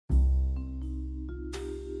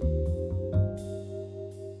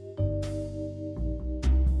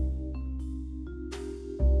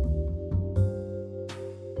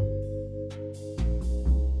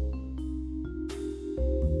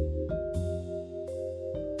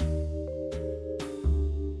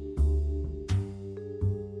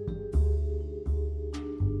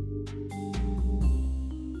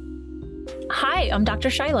I'm Dr.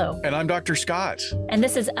 Shiloh. And I'm Dr. Scott. And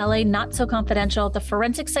this is LA Not So Confidential, the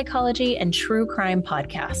forensic psychology and true crime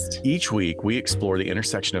podcast. Each week, we explore the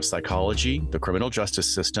intersection of psychology, the criminal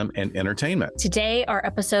justice system, and entertainment. Today, our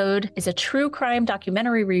episode is a true crime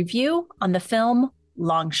documentary review on the film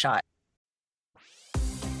Long Shot.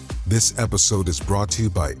 This episode is brought to you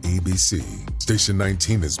by ABC. Station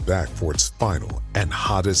 19 is back for its final and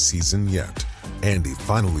hottest season yet. Andy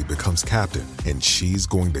finally becomes captain, and she's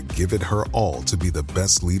going to give it her all to be the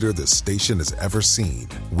best leader the station has ever seen.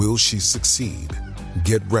 Will she succeed?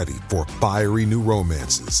 Get ready for fiery new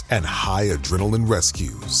romances and high adrenaline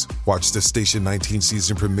rescues. Watch the Station 19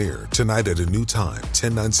 season premiere tonight at a new time,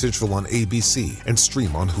 10/9 Central on ABC, and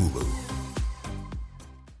stream on Hulu.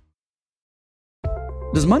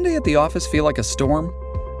 Does Monday at the office feel like a storm?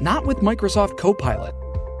 Not with Microsoft Copilot.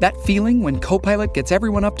 That feeling when Copilot gets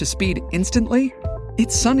everyone up to speed instantly?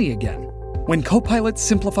 It's sunny again. When Copilot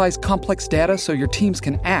simplifies complex data so your teams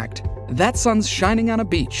can act, that sun's shining on a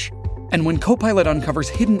beach. And when Copilot uncovers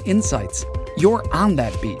hidden insights, you're on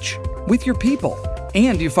that beach with your people,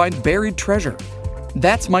 and you find buried treasure.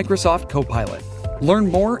 That's Microsoft Copilot.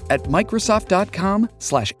 Learn more at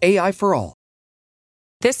Microsoft.com/AI for all.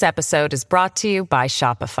 This episode is brought to you by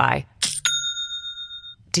Shopify.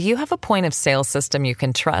 Do you have a point of sale system you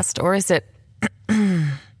can trust, or is it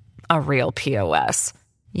a real POS?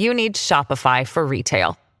 You need Shopify for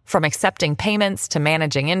retail. From accepting payments to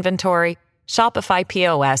managing inventory, Shopify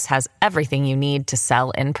POS has everything you need to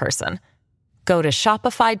sell in person. Go to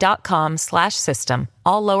shopify.com/system,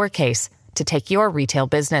 all lowercase, to take your retail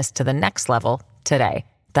business to the next level today.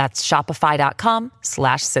 That's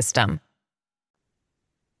shopify.com/system.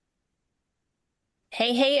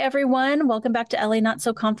 Hey, everyone. Welcome back to LA Not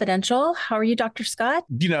So Confidential. How are you, Dr. Scott?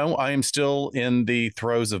 You know, I am still in the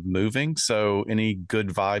throes of moving, so any good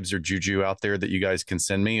vibes or juju out there that you guys can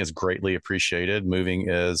send me is greatly appreciated. Moving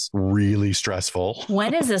is really stressful.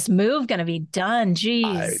 When is this move going to be done?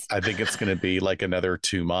 Jeez. I think it's going to be like another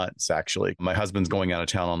 2 months, actually. My husband's going out of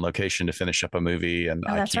town on location to finish up a movie, and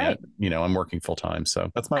I can't, right. You know, I'm working full time, so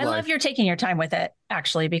that's my life. I love you're taking your time with it,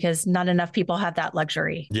 actually, because not enough people have that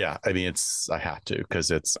luxury. Yeah, I mean, I have to,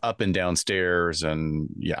 because it's up and downstairs, and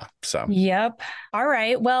yeah, so. Yep. All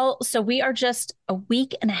right. Well, so we are just a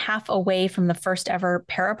week and a half away from the first ever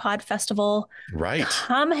Parapod Festival. Right.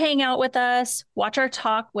 Come hang out with us. Watch our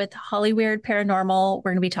talk with Hollyweird Paranormal.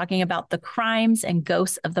 We're going to be talking about the crimes and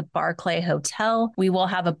ghosts of the Barclay Hotel. We will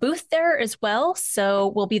have a booth there as well.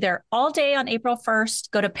 So we'll be there all day on April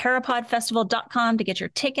 1st. Go to parapodfestival.com to get your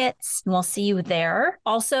tickets, and we'll see you there.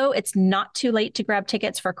 Also, it's not too late to grab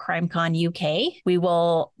tickets for CrimeCon UK. We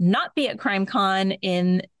will not be at CrimeCon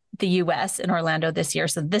in the US in Orlando this year.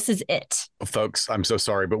 So this is it. Folks, I'm so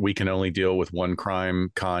sorry, but we can only deal with one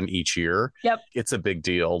crime con each year. Yep. It's a big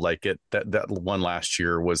deal. Like that one last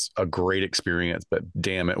year was a great experience, but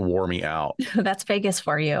damn, it wore me out. That's Vegas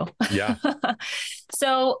for you. Yeah.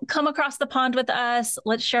 So come across the pond with us.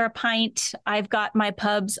 Let's share a pint. I've got my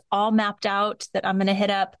pubs all mapped out that I'm going to hit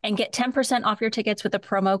up, and get 10% off your tickets with the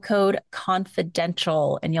promo code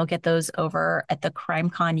CONFIDENTIAL. And you'll get those over at the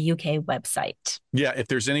CrimeCon UK website. Yeah. If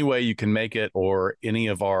there's any way you can make it, or any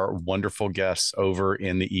of our wonderful guests over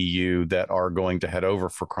in the EU that are going to head over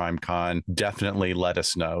for CrimeCon, definitely let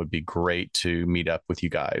us know. It'd be great to meet up with you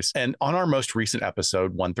guys. And on our most recent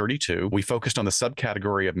episode, 132, we focused on the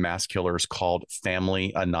subcategory of mass killers called family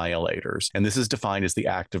annihilators. And this is defined as the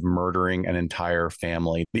act of murdering an entire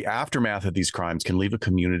family. The aftermath of these crimes can leave a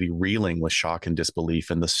community reeling with shock and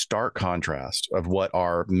disbelief, in the stark contrast of what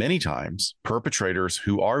are many times perpetrators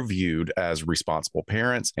who are viewed as responsible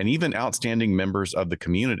parents and even outstanding members of the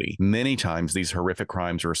community. Many times these horrific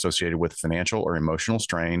crimes are associated with financial or emotional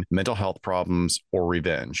strain, mental health problems, or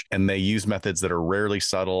revenge. And they use methods that are rarely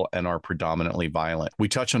subtle and are predominantly violent. We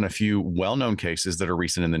touch on a few well-known cases that are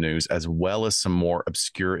recent in the news, as well as some more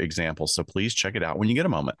obscure examples. So please check it out when you get a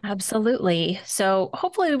moment. Absolutely. So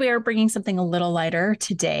hopefully we are bringing something a little lighter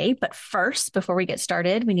today. But first, before we get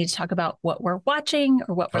started, we need to talk about what we're watching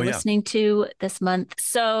or what we're listening to this month.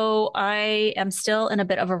 So I am still in a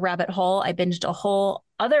bit of a rabbit hole. I binged a whole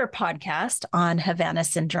other podcast on Havana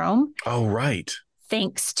Syndrome. Oh, right.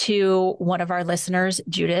 Thanks to one of our listeners,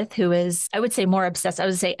 Judith, who is, I would say, more obsessed. I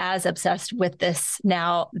would say as obsessed with this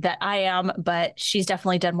now that I am, but she's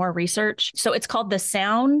definitely done more research. So it's called The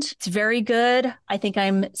Sound. It's very good. I think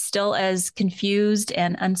I'm still as confused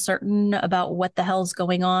and uncertain about what the hell's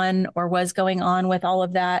going on or was going on with all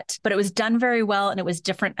of that. But it was done very well, and it was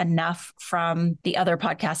different enough from the other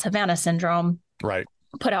podcast, Havana Syndrome. Right.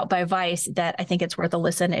 put out by Vice that I think it's worth a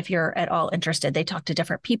listen if you're at all interested. They talk to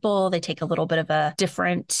different people. They take a little bit of a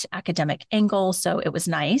different academic angle. So it was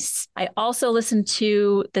nice. I also listened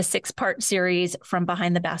to the 6-part series from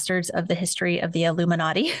Behind the Bastards of the History of the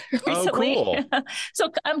Illuminati recently. Oh, cool.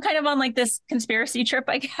 So I'm kind of on like this conspiracy trip,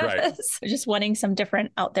 I guess. Right. Just wanting some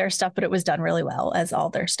different out there stuff, but it was done really well, as all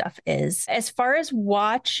their stuff is. As far as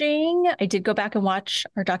watching, I did go back and watch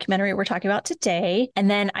our documentary we're talking about today. And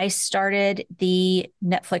then I started the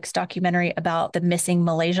Netflix documentary about the missing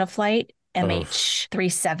Malaysia flight,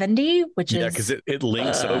 MH370, which is because it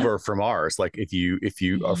links over from ours. Like if you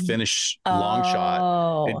finish Long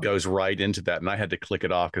Shot, it goes right into that. And I had to click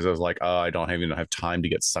it off because I was like, oh, I don't even have time to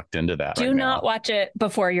get sucked into that. Do not watch it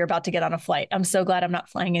before you're about to get on a flight. I'm so glad I'm not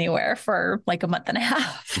flying anywhere for like a month and a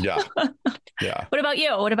half. Yeah. Yeah. What about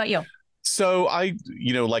you? So I,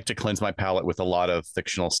 like to cleanse my palate with a lot of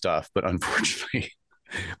fictional stuff, but unfortunately,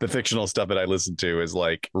 the fictional stuff that I listen to is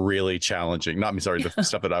like really challenging. The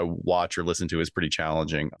stuff that I watch or listen to is pretty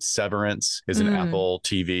challenging. Severance is an Apple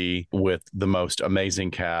TV with the most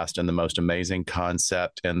amazing cast and the most amazing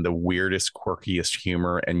concept and the weirdest, quirkiest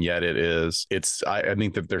humor. And yet I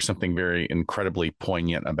think that there's something very incredibly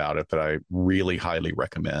poignant about it that I really highly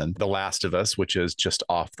recommend. The Last of Us, which is just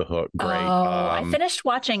off the hook. Great. I finished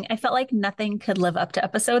watching. I felt like nothing could live up to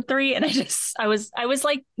episode 3. And I was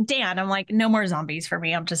like, Dan, I'm like, no more zombies for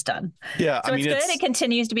me. I'm just done. Yeah. So it's good. It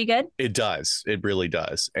continues to be good. It does. It really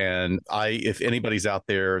does. And if anybody's out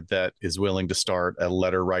there that is willing to start a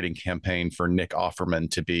letter writing campaign for Nick Offerman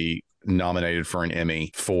to be nominated for an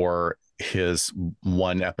Emmy for his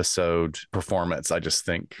 1 episode performance, I just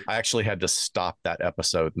think I actually had to stop that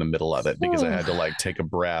episode in the middle of it because I had to like take a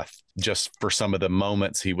breath just for some of the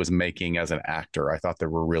moments he was making as an actor. I thought they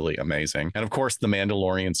were really amazing. And of course, The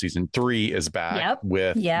Mandalorian season 3 is back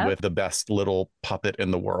with the best little puppet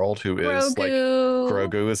in the world, who is like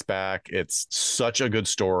Grogu is back. It's such a good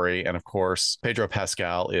story. And of course, Pedro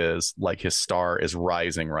Pascal is like, his star is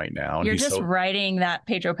rising right now. And you're just riding that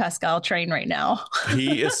Pedro Pascal train right now.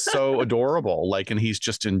 He is so adorable. Like, and he's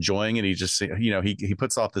just enjoying it. He just, he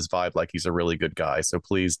puts off this vibe like he's a really good guy. So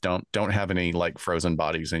please don't have any like frozen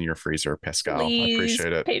bodies in your freezer, Pascal. Please, I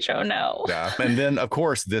appreciate it. Pedro, no. Yeah. And then of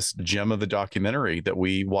course, this gem of the documentary that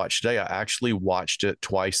we watched today, I actually watched it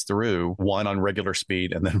twice through, one on regular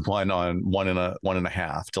speed and then one on one and a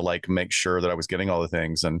half to like make sure that I was getting all the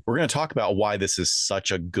things. And we're going to talk about why this is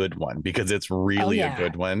such a good one, because it's really a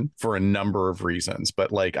good one for a number of reasons.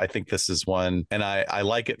 But like, I think this is one, and I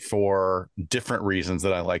like it for different reasons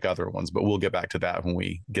that I like other ones, but we'll get back to that when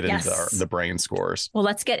we get into the brain scores. Well,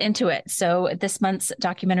 let's get into it. So this month's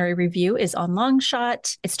documentary review is on Long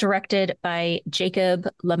Shot. It's directed by Jacob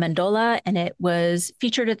LaMendola, and it was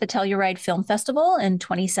featured at the Telluride Film Festival in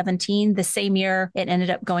 2017. The same year, it ended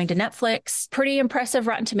up going to Netflix. Pretty impressive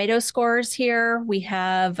Rotten Tomatoes scores here. We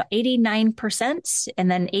have 89%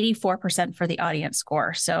 and then 84% for the audience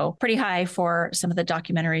score. So pretty high for some of the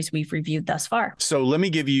documentaries we've reviewed thus far. So let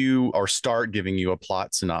me start giving you a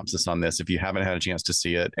plot synopsis on this if you haven't had a chance to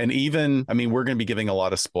see it. And even, we're going to be giving a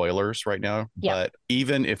lot of spoilers right now, but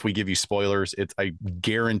even if we give you spoilers, I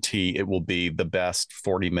guarantee it will be the best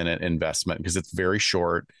 40-minute investment because it's very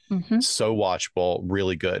short, so watchable,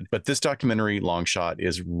 really good. But this documentary, Long Shot,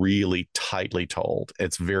 is really tightly told.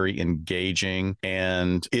 It's very engaging,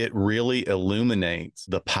 and it really illuminates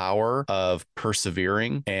the power of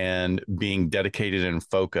persevering and being dedicated and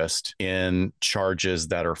focused in charges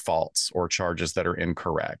that are false or charges that are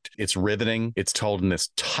incorrect. It's riveting. It's told in this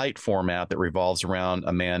tight format that revolves around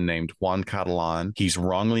a man named Juan Catalan. He's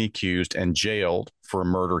wrongly accused and jailed for a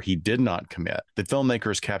murder he did not commit. The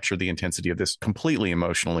filmmakers capture the intensity of this completely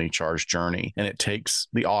emotionally charged journey, and it takes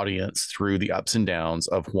the audience through the ups and downs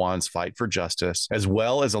of Juan's fight for justice, as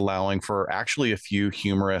well as allowing for actually a few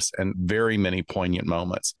humorous and very many poignant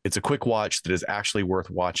moments. It's a quick watch that is actually worth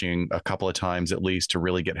watching a couple of times at least to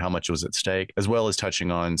really get how much was at stake, as well as touching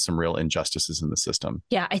on some real injustices in the system.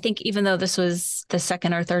 Yeah, I think even though this was the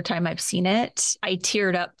second or third time I've seen it, I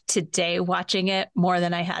teared up today watching it more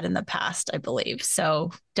than I had in the past, I believe.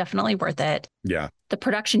 So definitely worth it. Yeah. The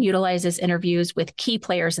production utilizes interviews with key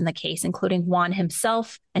players in the case, including Juan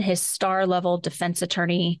himself and his star-level defense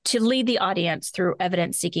attorney, to lead the audience through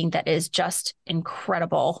evidence seeking that is just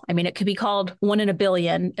incredible. It could be called 1 in a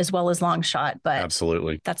Billion as well as Long Shot, but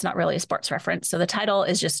absolutely, that's not really a sports reference. So the title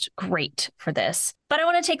is just great for this. But I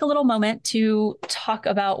want to take a little moment to talk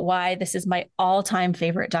about why this is my all-time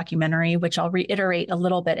favorite documentary, which I'll reiterate a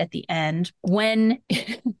little bit at the end. When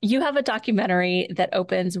you have a documentary that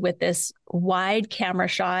opens with this wide camera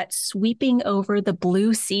shot sweeping over the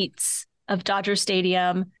blue seats of Dodger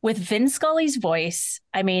Stadium with Vin Scully's voice,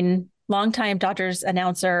 longtime Dodgers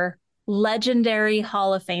announcer, legendary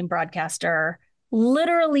Hall of Fame broadcaster,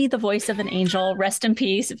 literally the voice of an angel. Rest in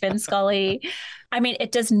peace, Vin Scully. I mean,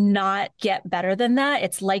 it does not get better than that.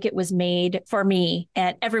 It's like it was made for me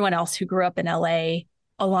and everyone else who grew up in LA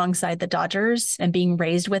alongside the Dodgers and being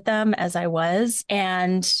raised with them as I was.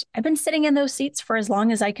 And I've been sitting in those seats for as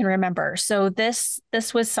long as I can remember. So this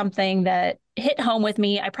was something that hit home with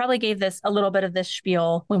me. I probably gave this a little bit of this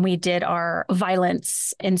spiel when we did our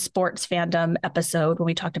violence in sports fandom episode when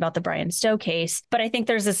we talked about the Brian Stowe case. But I think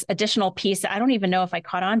there's this additional piece that I don't even know if I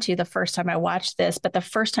caught on to the first time I watched this, but the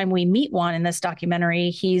first time we meet Juan in this documentary,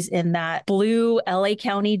 he's in that blue LA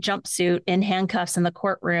County jumpsuit in handcuffs in the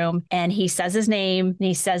courtroom. And he says his name and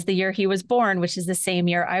he says the year he was born, which is the same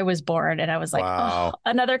year I was born. And I was like, wow. Oh,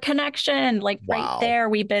 another connection, like right there.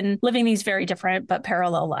 We've been living these very different but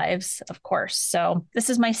parallel lives, of course. So this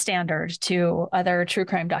is my standard to other true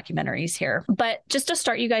crime documentaries here. But just to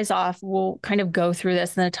start you guys off, we'll kind of go through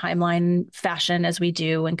this in a timeline fashion as we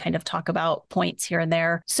do and kind of talk about points here and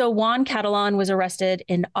there. So Juan Catalan was arrested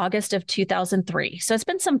in August of 2003. So it's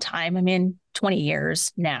been some time. I mean, 20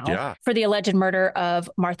 years now for the alleged murder of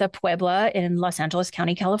Martha Puebla in Los Angeles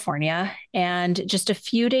County, California. And just a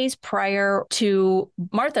few days prior to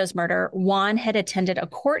Martha's murder, Juan had attended a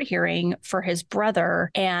court hearing for his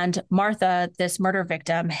brother, and Martha, this murder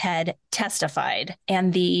victim, had testified,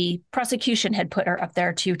 and the prosecution had put her up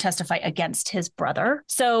there to testify against his brother.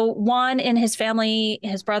 So Juan and his family,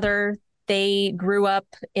 his brother, they grew up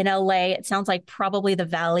in LA. It sounds like probably the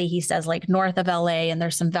Valley. He says like north of LA, and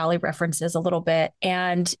there's some Valley references a little bit.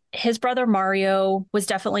 And his brother Mario was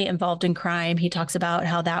definitely involved in crime. He talks about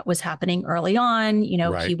how that was happening early on. You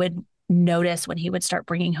know, he would notice when he would start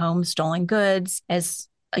bringing home stolen goods as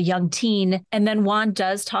a young teen. And then Juan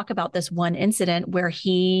does talk about this one incident where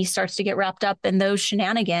he starts to get wrapped up in those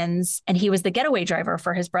shenanigans. And he was the getaway driver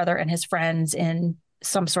for his brother and his friends in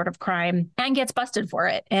some sort of crime and gets busted for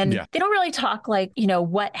it. And they don't really talk like, you know,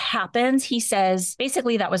 what happens. He says,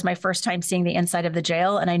 basically, that was my first time seeing the inside of the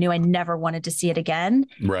jail, and I knew I never wanted to see it again.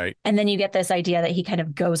 Right. And then you get this idea that he kind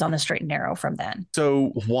of goes on the straight and narrow from then.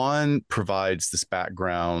 So Juan provides this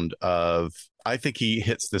background of, I think he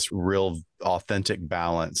hits this real authentic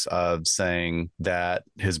balance of saying that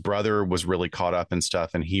his brother was really caught up in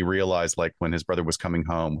stuff, and he realized like when his brother was coming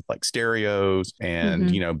home with like stereos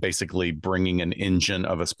and you know, basically bringing an engine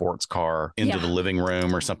of a sports car into the living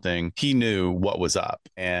room or something, he knew what was up,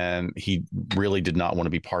 and he really did not want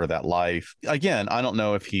to be part of that life. Again, I don't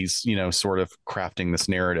know if he's, you know, sort of crafting this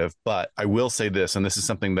narrative, but I will say this, and this is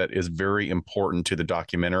something that is very important to the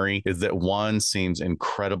documentary, is that Juan seems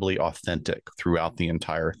incredibly authentic throughout the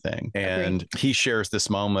entire thing. And he shares this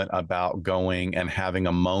moment about going and having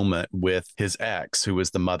a moment with his ex, who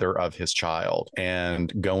is the mother of his child,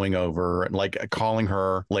 and going over and like calling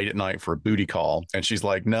her late at night for a booty call. And she's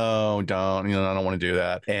like, no, don't, you know, I don't want to do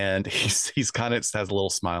that. And he's kind of has a little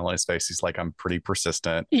smile on his face. He's like, I'm pretty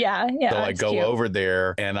persistent. Yeah. So I go over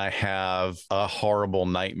there and I have a horrible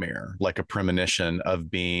nightmare, like a premonition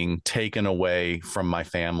of being taken away from my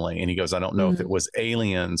family. And he goes, I don't know if it was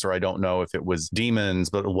aliens or I don't know if it was demons,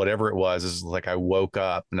 but whatever it was, is like I woke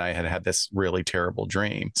up and I had this really terrible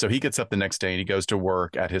dream. So he gets up the next day and he goes to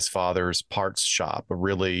work at his father's parts shop, a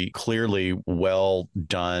really clearly well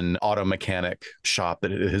done auto mechanic shop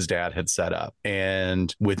that his dad had set up.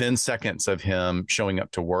 And within seconds of him showing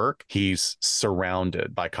up to work, he's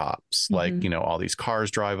surrounded by cops. Like, you know, all these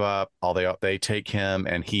cars drive up, they take him,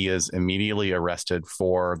 and he is immediately arrested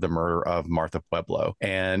for the murder of Martha Pueblo.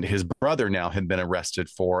 And his brother now had been arrested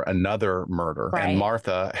for another murder. And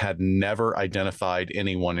Martha had never identified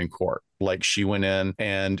anyone in court. Like, she went in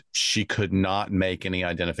and she could not make any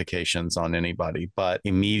identifications on anybody. But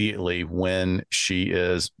immediately when she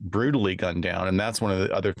is brutally gunned down, and that's one of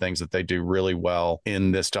the other things that they do really well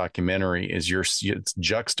in this documentary, is it's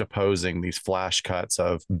juxtaposing these flash cuts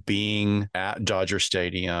of being at Dodger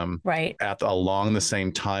Stadium, along the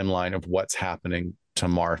same timeline of what's happening to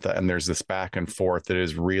Martha. And there's this back and forth that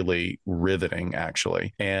is really riveting,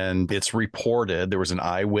 actually. And it's reported, there was an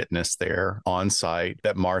eyewitness there on site,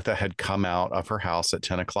 that Martha had come out of her house at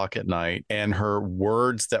 10 o'clock at night. And her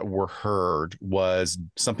words that were heard was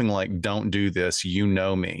something like, don't do this. You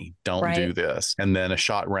know me. Don't do this. And then a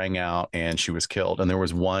shot rang out and she was killed. And there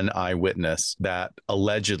was one eyewitness that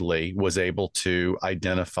allegedly was able to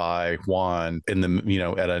identify Juan in the, you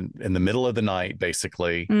know, in the middle of the night,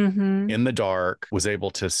 basically in the dark, was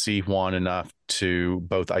able to see Juan enough to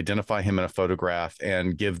both identify him in a photograph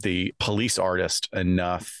and give the police artist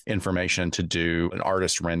enough information to do an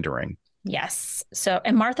artist rendering. Yes. So,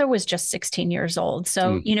 and Martha was just 16 years old.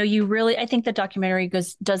 So, you really, I think the documentary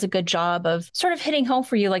does a good job of sort of hitting home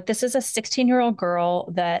for you. Like, this is a 16-year-old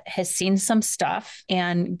girl that has seen some stuff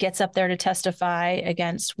and gets up there to testify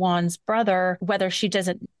against Juan's brother, whether she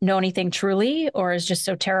doesn't know anything truly or is just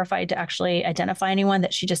so terrified to actually identify anyone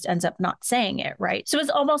that she just ends up not saying it. Right. So it's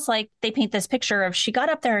almost like they paint this picture of she got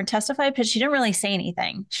up there and testified, but she didn't really say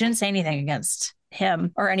anything. She didn't say anything against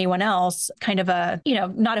him or anyone else, kind of a,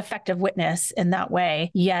 not effective witness in that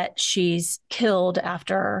way. Yet she's killed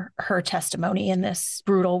after her testimony in this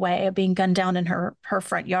brutal way of being gunned down in her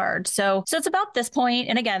front yard. So it's about this point.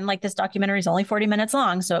 And again, like, this documentary is only 40 minutes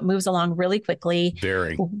long, so it moves along really quickly.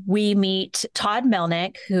 Very. We meet Todd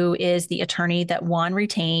Melnick, who is the attorney that Juan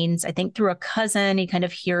retains. I think through a cousin, he kind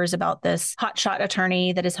of hears about this hotshot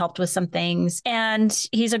attorney that has helped with some things. And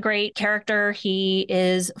he's a great character. He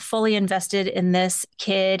is fully invested in this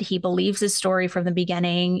kid. He believes his story from the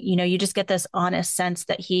beginning. You just get this honest sense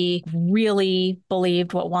that he really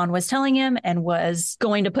believed what Juan was telling him and was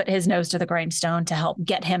going to put his nose to the grindstone to help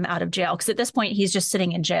get him out of jail. Because at this point, he's just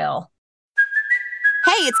sitting in jail.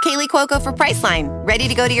 Hey, it's Kaylee Cuoco for Priceline. Ready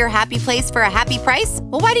to go to your happy place for a happy price?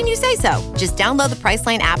 Well, why didn't you say so? Just download the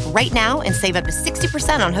Priceline app right now and save up to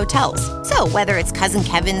 60% on hotels. So whether it's Cousin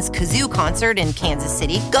Kevin's Kazoo Concert in Kansas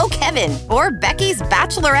City, go Kevin, or Becky's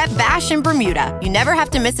Bachelorette Bash in Bermuda, you never have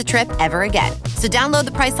to miss a trip ever again. So download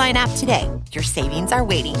the Priceline app today. Your savings are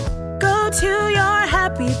waiting. Go to your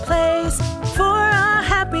happy place for a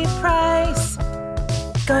happy price.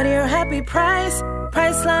 Go to your happy price,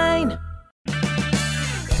 Priceline.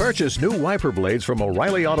 Purchase new wiper blades from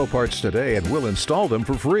O'Reilly Auto Parts today and we'll install them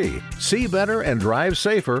for free. See better and drive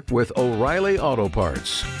safer with O'Reilly Auto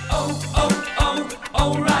Parts.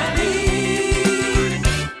 O'Reilly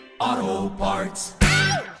Auto Parts.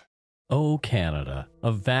 Oh, Canada,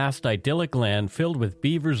 a vast, idyllic land filled with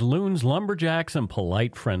beavers, loons, lumberjacks, and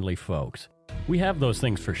polite, friendly folks. We have those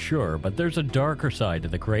things for sure, but there's a darker side to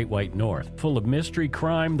the Great White North, full of mystery,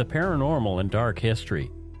 crime, the paranormal, and dark history.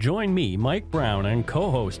 Join me, Mike Brown, and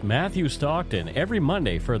co-host Matthew Stockton every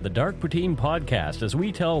Monday for the Dark Poutine podcast as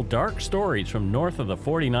we tell dark stories from north of the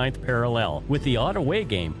 49th parallel, with the Ottawa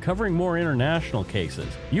game covering more international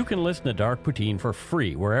cases. You can listen to Dark Poutine for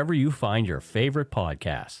free wherever you find your favorite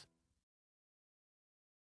podcasts.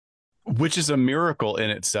 Which is a miracle in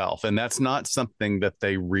itself. And that's not something that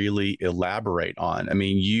they really elaborate on. I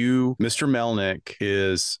mean, Mr. Melnick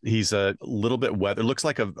he's a little bit weathered, looks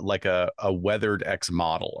like a weathered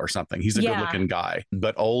ex-model or something. He's a good looking guy,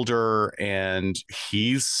 but older, and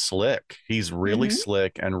he's slick. He's really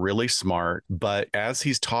slick and really smart. But as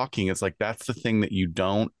he's talking, it's like, that's the thing that you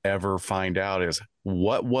don't ever find out is,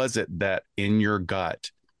 what was it that in your gut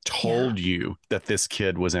told you that this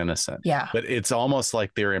kid was innocent? But it's almost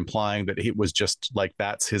like they're implying that it was just like,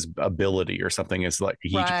 that's his ability or something. Is like, he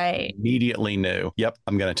just immediately knew, yep,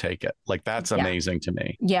 I'm going to take it. Like, that's amazing to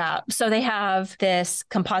me. So they have this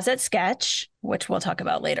composite sketch, which we'll talk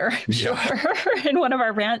about later, sure, in one of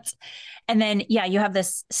our rants. And then, you have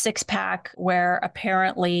this 6-pack where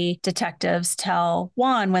apparently detectives tell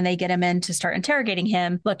Juan when they get him in to start interrogating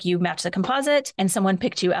him, look, you match the composite and someone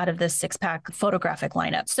picked you out of this 6-pack photographic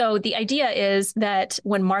lineup. So the idea is that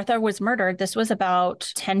when Martha was murdered, this was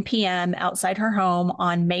about 10 p.m. outside her home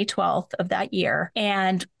on May 12th of that year.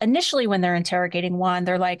 And initially when they're interrogating Juan,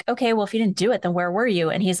 they're like, okay, well, if you didn't do it, then where were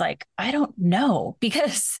you? And he's like, I don't know,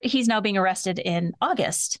 because he's now being arrested in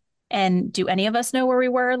August. And do any of us know where we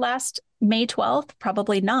were last May 12th?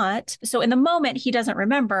 Probably not. So in the moment, he doesn't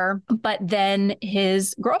remember. But then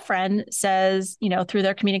his girlfriend says, through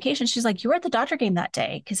their communication, she's like, you were at the Dodger game that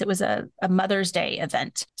day, because it was a Mother's Day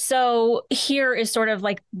event. So here is sort of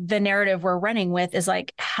like the narrative we're running with, is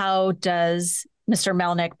like, how does Mr.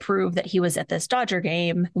 Melnick proved that he was at this Dodger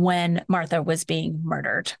game when Martha was being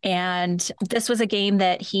murdered. And this was a game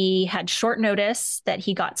that he had short notice that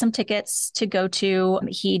he got some tickets to go to.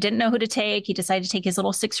 He didn't know who to take. He decided to take his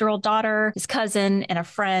little 6-year-old daughter, his cousin, and a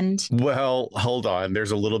friend. Well, hold on.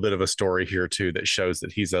 There's a little bit of a story here too that shows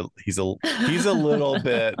that he's a little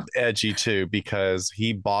bit edgy too, because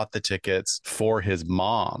he bought the tickets for his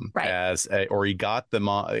mom he got them.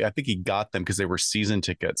 I think he got them because they were season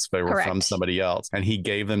tickets. They were from somebody else. And he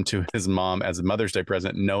gave them to his mom as a Mother's Day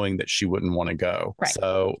present, knowing that she wouldn't want to go.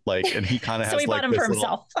 So and he kind of has so he bought them for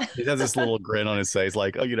himself. He has this little grin on his face,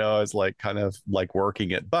 like, I was like kind of like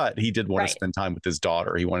working it, but he did want to spend time with his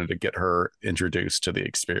daughter. He wanted to get her introduced to the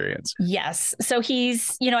experience. Yes. So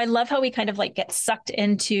he's, I love how we kind of like get sucked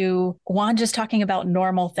into Juan just talking about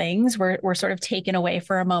normal things. We're sort of taken away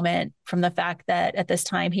for a moment from the fact that at this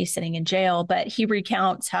time he's sitting in jail, but he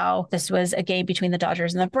recounts how this was a game between the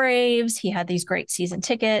Dodgers and the Braves. He had these these great season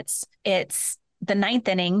tickets. It's the 9th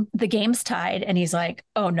inning, the game's tied, and he's like,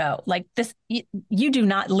 oh no, like this, you do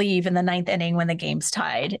not leave in the 9th inning when the game's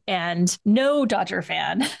tied. And no Dodger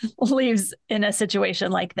fan leaves in a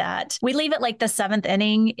situation like that. We leave it like the 7th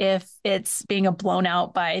inning if it's being blown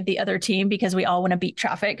out by the other team, because we all want to beat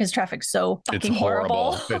traffic, because traffic's so fucking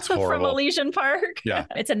horrible. It's horrible. From Elysian Park. Yeah.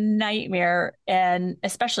 It's a nightmare. And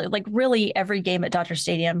especially like really every game at Dodger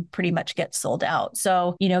Stadium pretty much gets sold out.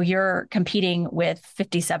 So, you know, you're competing with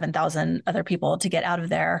 57,000 other people to get out of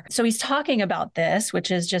there. So he's talking about this, which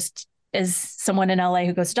is just, as someone in LA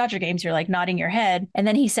who goes to Dodger games, you're like nodding your head. And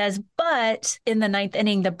then he says, but in the 9th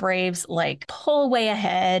inning, the Braves like pull way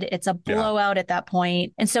ahead. It's a blowout at that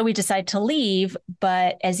point. And so we decide to leave.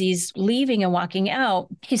 But as he's leaving and walking out,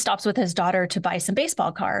 he stops with his daughter to buy some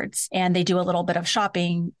baseball cards. And they do a little bit of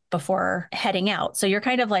shopping before heading out. So you're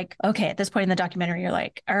kind of like, okay, at this point in the documentary, you're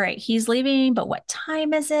like, all right, he's leaving, but what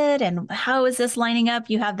time is it? And how is this lining up?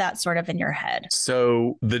 You have that sort of in your head.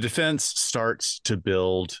 So the defense starts to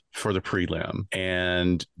build for the prelim,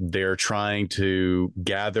 and they're trying to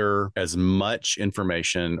gather as much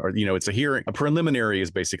information, or, you know, it's a hearing. A preliminary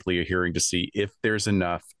is basically a hearing to see if there's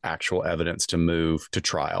enough actual evidence to move to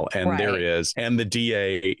trial. And there is, and the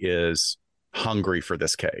DA is hungry for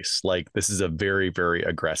this case. Like, this is a very, very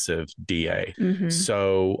aggressive DA. Mm-hmm.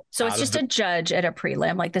 So it's just a judge at a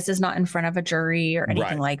prelim. Like, this is not in front of a jury or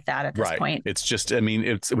anything like that at this point. It's just, I mean,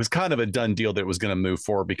 it was kind of a done deal that it was going to move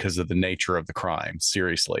forward because of the nature of the crime.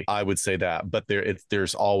 Seriously, I would say that. But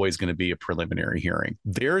there's always going to be a preliminary hearing.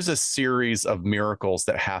 There's a series of miracles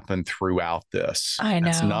that happen throughout this. I know.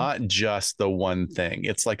 It's not just the one thing.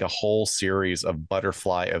 It's like a whole series of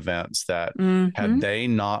butterfly events that had they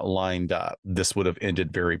not lined up, this would have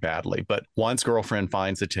ended very badly. But Juan's girlfriend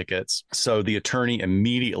finds the tickets. So the attorney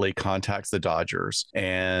immediately contacts the Dodgers,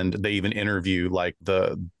 and they even interview like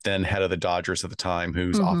the then head of the Dodgers at the time,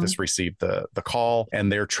 whose office received the call.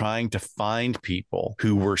 And they're trying to find people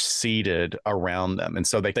who were seated around them. And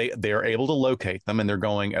so they are able to locate them, and they're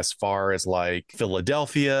going as far as like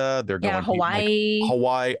Philadelphia. They're going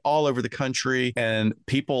Hawaii, all over the country. And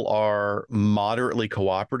people are moderately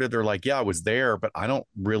cooperative. They're like, yeah, I was there, but I don't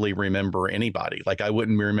really remember anybody. Like, I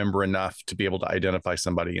wouldn't remember enough to be able to identify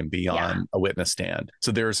somebody and be on a witness stand. So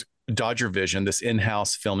there's Dodger Vision, this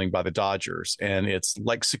in-house filming by the Dodgers, and it's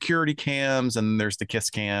like security cams, and there's the kiss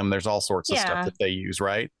cam, there's all sorts of stuff that they use,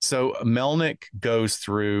 right? So Melnick goes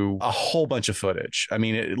through a whole bunch of footage. I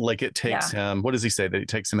mean, it takes him, what does he say, that it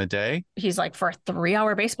takes him a day? He's like, for a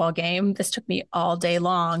 3-hour baseball game, this took me all day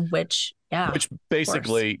long, which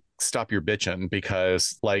basically stop your bitching,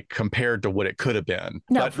 because like compared to what it could have been.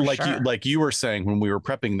 But like you were saying when we were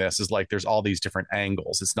prepping this, is like there's all these different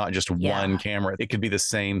angles. It's not just one camera. It could be the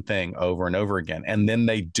same thing over and over again. And then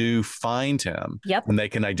they do find him. Yep. And they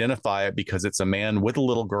can identify it because it's a man with a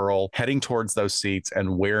little girl heading towards those seats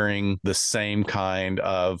and wearing the same kind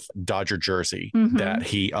of Dodger jersey that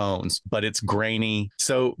he owns, but it's grainy.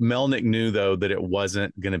 So Melnick knew though that it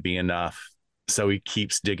wasn't going to be enough. So he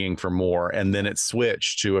keeps digging for more. And then it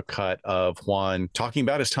switched to a cut of Juan talking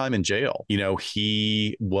about his time in jail. You know,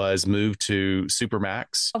 he was moved to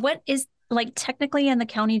Supermax. What is, like, technically in the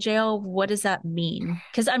county jail, what does that mean?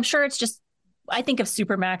 Because I'm sure it's just, I think of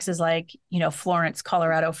Supermax as like, you know, Florence,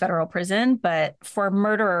 Colorado federal prison. But for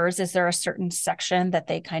murderers, is there a certain section that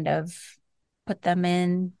they kind of put them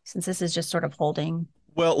in, since this is just sort of holding?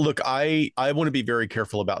 Well, look, I want to be very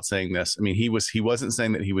careful about saying this. I mean, he wasn't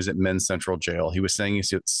saying that he was at Men's Central Jail. He was saying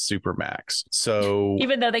he's at Supermax. So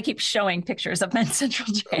even though they keep showing pictures of Men's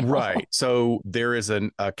Central Jail. Right. So there is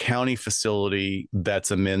a county facility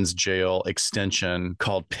that's a men's jail extension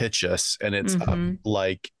called Pitchess, and it's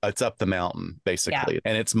it's up the mountain, basically. Yeah.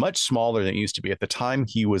 And it's much smaller than it used to be. At the time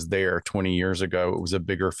he was there 20 years ago, it was a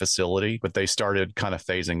bigger facility, but they started kind of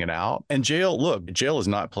phasing it out. And jail is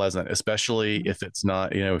not pleasant, especially if it's not,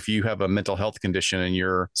 you know, if you have a mental health condition and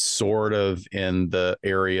you're sort of in the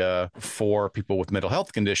area for people with mental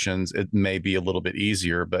health conditions, it may be a little bit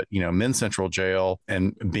easier. But, you know, Men's Central Jail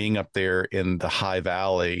and being up there in the High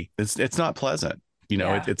Valley, it's not pleasant. You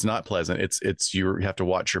know, it's not pleasant. It's you have to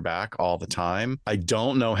watch your back all the time. I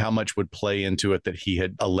don't know how much would play into it that he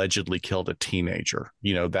had allegedly killed a teenager.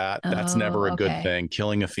 You know, that's never a good thing.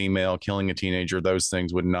 Killing a female, killing a teenager, those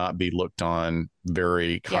things would not be looked on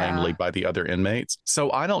very kindly by the other inmates.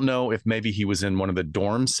 So I don't know if maybe he was in one of the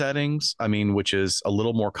dorm settings, which is a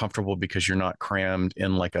little more comfortable because you're not crammed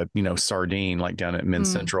in like a, sardine like down at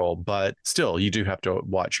Men's Central, but still you do have to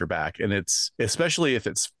watch your back. And it's, especially if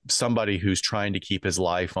it's somebody who's trying to keep his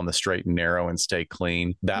life on the straight and narrow and stay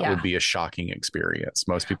clean, that would be a shocking experience.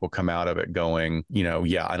 Most people come out of it going,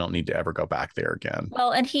 I don't need to ever go back there again.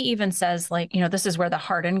 Well, and he even says this is where the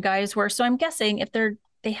hardened guys were. So I'm guessing if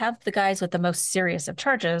they have the guys with the most serious of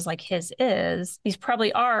charges, like his is, these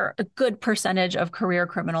probably are a good percentage of career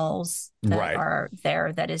criminals that are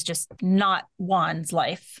there. That is just not Juan's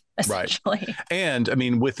life, essentially. Right.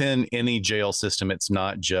 And within any jail system, it's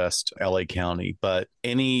not just LA County, but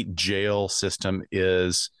any jail system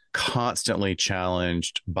is constantly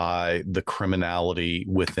challenged by the criminality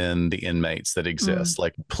within the inmates that exist.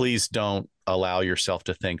 Like, please don't allow yourself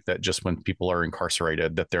to think that just when people are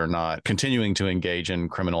incarcerated that they're not continuing to engage in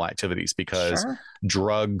criminal activities, because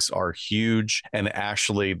drugs are huge. And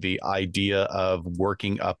actually the idea of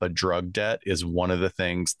working up a drug debt is one of the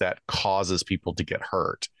things that causes people to get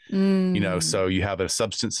hurt. So you have a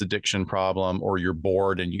substance addiction problem, or you're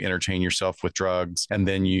bored and you entertain yourself with drugs, and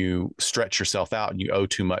then you stretch yourself out and you owe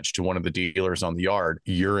too much to one of the dealers on the yard,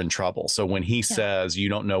 you're in trouble. So when he says you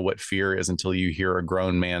don't know what fear is until you hear a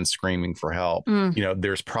grown man screaming for help,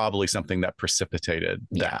 there's probably something that precipitated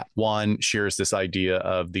that. Juan shares this idea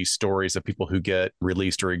of these stories of people who get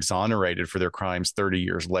released or exonerated for their crimes 30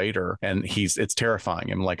 years later. And it's terrifying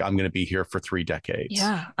him. Like, I'm going to be here for 3 decades.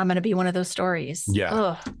 Yeah, I'm going to be one of those stories. Yeah.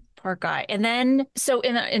 Ugh, poor guy. And then, so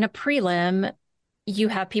in a prelim, you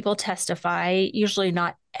have people testify, usually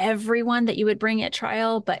not everyone that you would bring at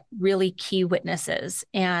trial, but really key witnesses.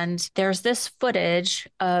 And there's this footage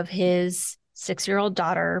of his 6-year-old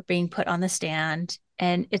daughter being put on the stand.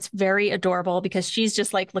 And it's very adorable because she's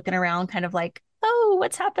just like looking around, kind of like, oh,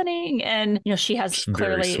 what's happening? And, she has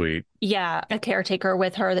clearly, very sweet. Yeah, a caretaker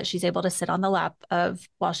with her that she's able to sit on the lap of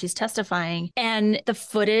while she's testifying. And the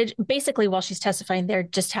footage, basically while she's testifying, they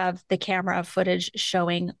just have the camera footage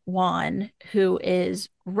showing Juan, who is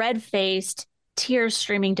red-faced, tears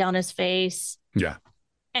streaming down his face. Yeah.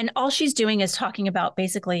 And all she's doing is talking about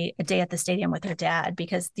basically a day at the stadium with her dad,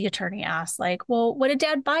 because the attorney asked, like, well, what did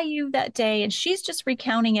dad buy you that day? And she's just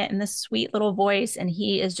recounting it in this sweet little voice. And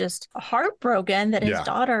he is just heartbroken that his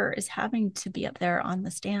daughter is having to be up there on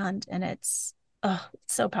the stand. And it's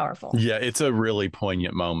so powerful. Yeah, it's a really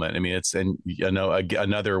poignant moment. It's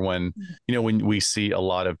another one, when we see a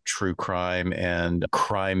lot of true crime and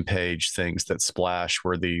crime page things that splash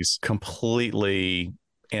where these completely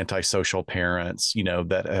antisocial parents,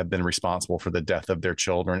 that have been responsible for the death of their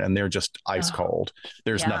children, and they're just ice cold.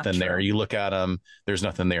 There's nothing there. You look at them, there's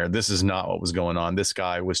nothing there. This is not what was going on. This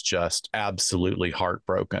guy was just absolutely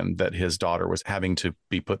heartbroken that his daughter was having to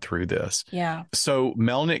be put through this. Yeah. So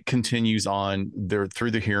Melnick continues on there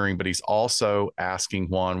through the hearing, but he's also asking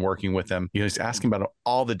Juan, working with him, he's asking about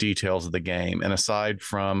all the details of the game. And aside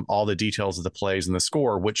from all the details of the plays and the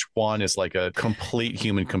score, which Juan is like a complete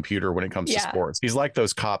human computer when it comes to sports. He's like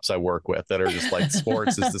those cops I work with that are just like,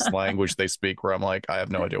 sports is this language they speak, where I'm like, I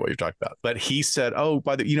have no idea what you're talking about. But he said,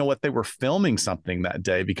 they were filming something that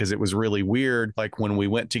day, because it was really weird. Like when we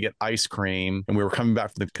went to get ice cream and we were coming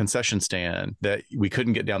back from the concession stand, that we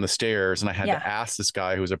couldn't get down the stairs. And I had to ask this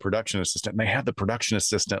guy who was a production assistant, and they had the production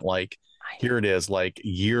assistant, like, here it is, like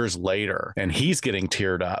years later, and he's getting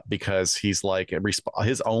teared up because he's like,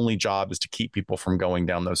 his only job is to keep people from going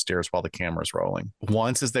down those stairs while the camera's rolling.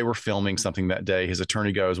 Once, as they were filming something that day, his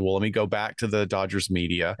attorney goes, well, let me go back to the Dodgers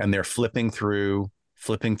media, and they're flipping through.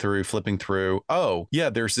 Oh, yeah,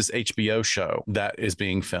 there's this HBO show that is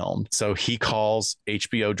being filmed. So he calls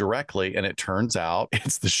HBO directly, and it turns out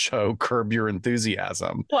it's the show Curb Your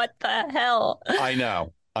Enthusiasm. What the hell? I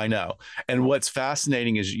know. And what's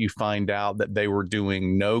fascinating is you find out that they were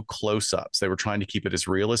doing no close-ups. They were trying to keep it as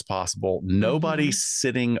real as possible. Nobody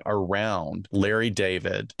sitting around Larry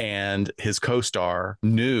David and his co-star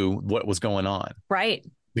knew what was going on. Right.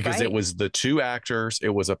 Because it was the two actors. It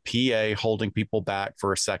was a PA holding people back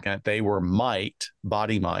for a second. They were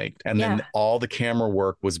body mic'd. And then all the camera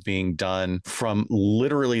work was being done from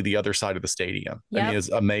literally the other side of the stadium. Yep. It's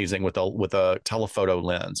amazing with a telephoto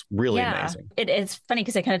lens. Really amazing. It's funny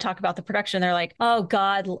because they kind of talk about the production. They're like, oh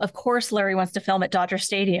God, of course Larry wants to film at Dodger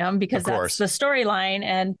Stadium because that's the storyline.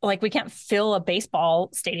 And like, we can't fill a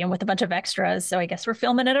baseball stadium with a bunch of extras. So I guess we're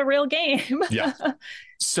filming at a real game. Yeah.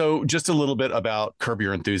 So just a little bit about Curb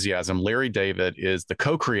Your Enthusiasm. Larry David is the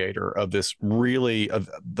co-creator of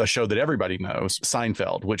the show that everybody knows,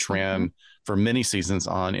 Seinfeld, which ran for many seasons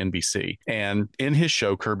on NBC. And in his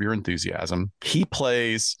show, Curb Your Enthusiasm, he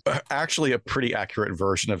plays actually a pretty accurate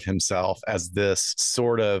version of himself as this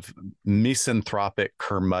sort of misanthropic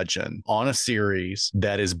curmudgeon on a series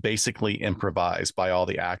that is basically improvised by all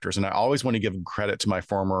the actors. And I always want to give credit to my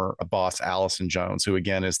former boss, Allison Jones, who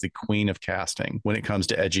again is the queen of casting when it comes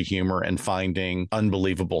to edgy humor and finding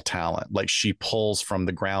unbelievable talent. Like she pulls from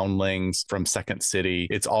the Groundlings, from Second City.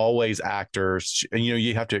 It's always actors. And,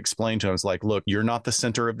 you have to explain to them, it's like, look, you're not the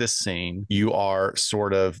center of this scene. You are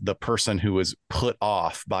sort of the person who is put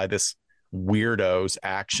off by this weirdo's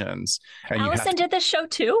actions. And Allison did this show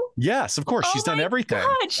too? Yes, of course. She's done everything.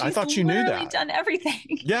 God, I thought you knew that. Done everything.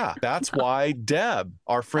 Yeah, that's why Deb,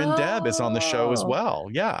 our friend Deb, is on the show as well.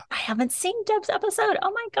 Yeah. I haven't seen Deb's episode.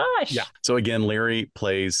 Oh my gosh. Yeah. So again, Larry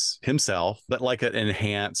plays himself, but like an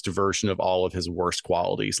enhanced version of all of his worst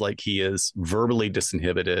qualities. Like he is verbally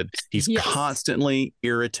disinhibited. He's constantly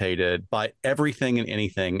irritated by everything and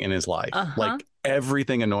anything in his life. Like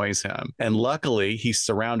everything annoys him. And luckily, he's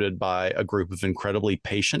surrounded by a group of incredibly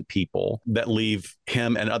patient people that leave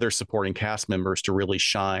him and other supporting cast members to really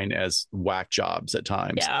shine as whack jobs at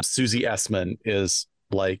times. Yeah. Susie Essman is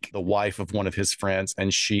like the wife of one of his friends,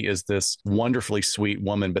 and she is this wonderfully sweet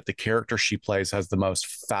woman, but the character she plays has the most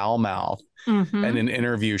foul mouth. And in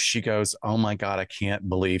interviews, she goes, "Oh my God, I can't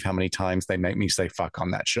believe how many times they make me say fuck on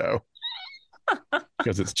that show."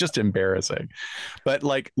 Because it's just embarrassing. But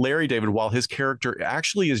like Larry David, while his character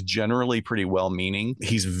actually is generally pretty well-meaning,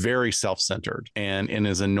 he's very self-centered. And in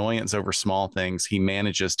his annoyance over small things, he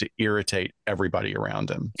manages to irritate everybody around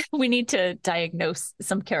him. We need to diagnose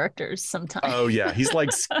some characters sometime. Oh, yeah. He's like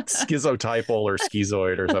schizotypal or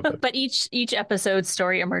schizoid or something. But each episode's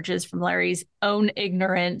story emerges from Larry's own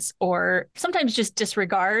ignorance or sometimes just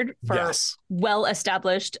disregard for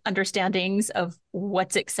well-established understandings of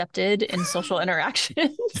what's accepted in social interactions.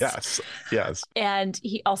 Yes. And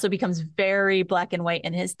he also becomes very black and white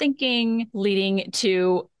in his thinking, leading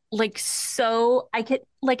to I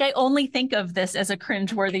only think of this as a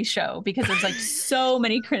cringeworthy show because there's like so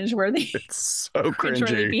many cringeworthy, it's so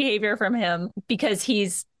cringy behavior from him because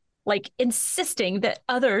he's like insisting that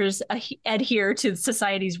others adhere to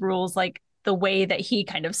society's rules, like the way that he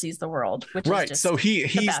kind of sees the world, which is just so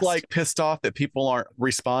he's like pissed off that people aren't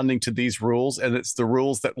responding to these rules, and it's the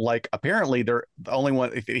rules that like apparently they're the only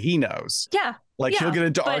one he knows. He'll get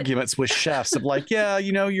into arguments with chefs of like,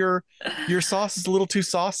 your sauce is a little too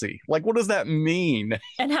saucy. Like, what does that mean?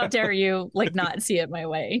 And how dare you like not see it my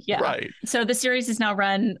way? Yeah. Right. So the series is now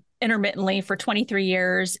run intermittently for 23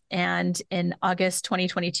 years. And in August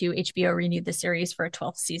 2022, HBO renewed the series for a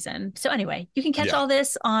 12th season. So anyway, you can catch all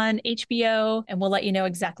this on HBO, and we'll let you know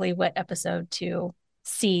exactly what episode to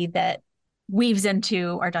see that weaves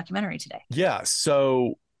into our documentary today. Yeah.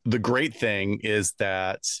 So the great thing is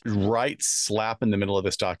that right slap in the middle of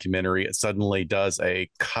this documentary, it suddenly does a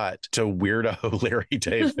cut to weirdo Larry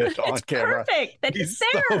David on camera. Perfect. That he's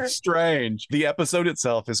there. So strange. The episode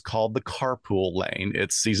itself is called The Carpool Lane.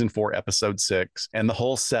 It's season 4, episode 6. And the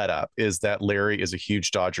whole setup is that Larry is a huge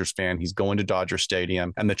Dodgers fan. He's going to Dodger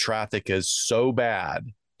Stadium, and the traffic is so bad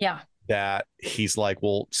that he's like,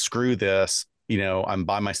 well, screw this. I'm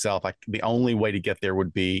by myself. The only way to get there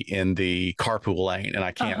would be in the carpool lane, and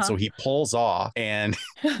I can't. So he pulls off and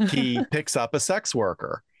he picks up a sex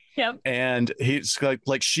worker. Yep. And he's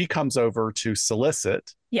like she comes over to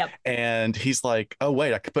solicit. Yep. And he's like, oh,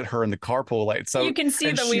 wait, I could put her in the carpool lane. So you can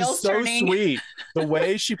see the wheels turning. So sweet. The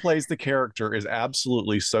way she plays the character is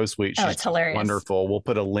absolutely so sweet. She's it's hilarious. Wonderful. We'll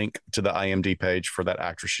put a link to the IMDb page for that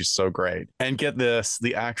actress. She's so great. And get this,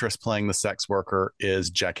 the actress playing the sex worker is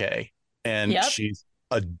Jackie. And she's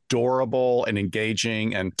adorable and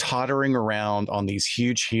engaging and tottering around on these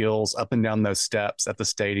huge heels up and down those steps at the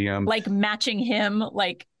stadium. Like matching him,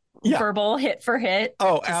 verbal hit for hit.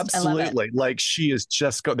 Oh, absolutely. Like she is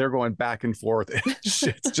just they're going back and forth.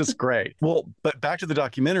 It's just great. Well, but back to the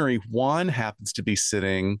documentary, Juan happens to be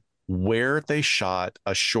sitting where they shot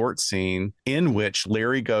a short scene in which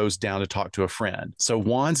Larry goes down to talk to a friend. So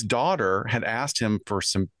Juan's daughter had asked him for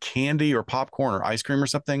some candy or popcorn or ice cream or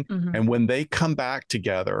something. And when they come back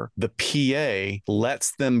together, the PA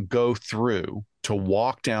lets them go through to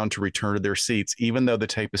walk down to return to their seats, even though the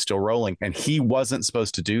tape is still rolling. And he wasn't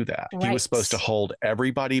supposed to do that. Right. He was supposed to hold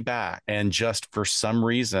everybody back. And just for some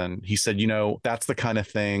reason, he said, that's the kind of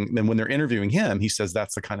thing. Then when they're interviewing him, he says,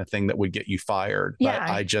 that's the kind of thing that would get you fired. Yeah.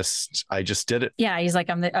 But I just did it. Yeah. He's like,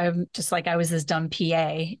 I'm just like, I was this dumb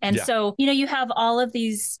PA. And so, you have all of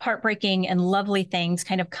these heartbreaking and lovely things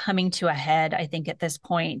kind of coming to a head, I think, at this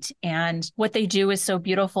point. And what they do is so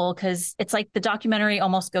beautiful because it's like the documentary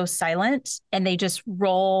almost goes silent and they they just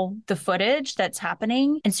roll the footage that's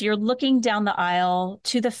happening. And so you're looking down the aisle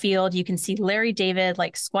to the field. You can see Larry David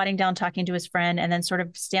like squatting down, talking to his friend, and then sort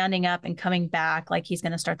of standing up and coming back like he's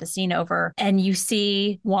going to start the scene over. And you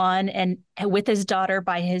see Juan and with his daughter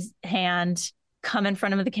by his hand come in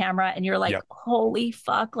front of the camera, and you're like, holy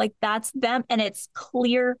fuck, like that's them. And it's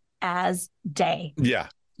clear as day. Yeah.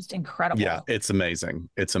 Just incredible. Yeah, it's amazing.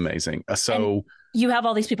 It's amazing. So you have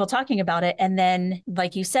all these people talking about it. And then,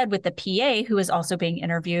 like you said, with the PA who is also being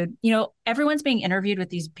interviewed, you know, everyone's being interviewed with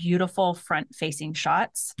these beautiful front facing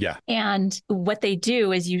shots. Yeah. And what they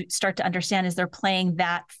do is you start to understand is they're playing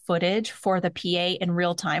that footage for the PA in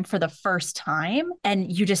real time for the first time.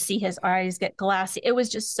 And you just see his eyes get glassy. It was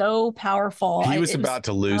just so powerful. He was about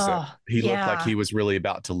to lose it. He looked like he was really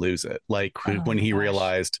about to lose it. Like when he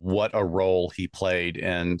realized what a role he played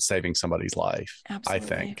in saving somebody's life. Absolutely. I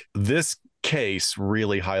think this case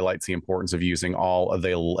really highlights the importance of using all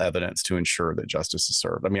available evidence to ensure that justice is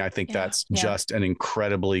served. I mean, I think that's just an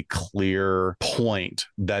incredibly clear point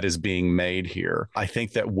that is being made here. I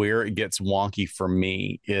think that where it gets wonky for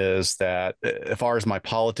me is that as far as my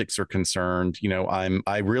politics are concerned, you know,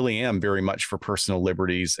 I really am very much for personal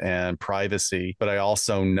liberties and privacy, but I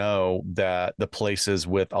also know that the places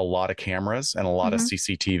with a lot of cameras and a lot of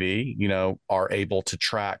CCTV, you know, are able to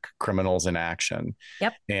track criminals in action.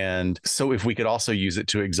 Yep. And so if we could also use it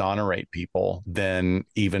to exonerate people, then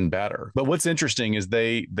even better. But what's interesting is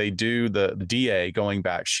they do the DA going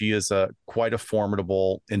back. She is quite a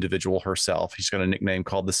formidable individual herself. She's got a nickname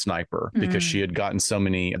called the Sniper because she had gotten so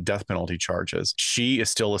many death penalty charges. She is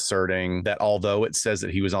still asserting that although it says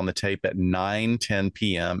that he was on the tape at 9:10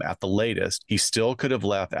 p.m. at the latest, he still could have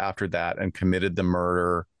left after that and committed the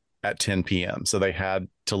murder at 10 p.m. So they had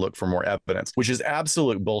to look for more evidence, which is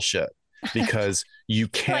absolute bullshit. Because you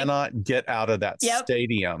cannot get out of that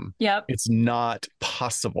stadium. Yep. It's not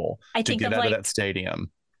possible to get out of that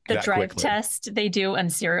stadium. The drive test they do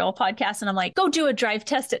on Serial podcast. And I'm like, go do a drive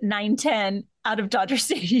test at 9:10 out of Dodger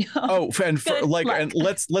Stadium. Oh, and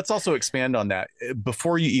let's also expand on that.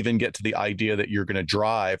 Before you even get to the idea that you're going to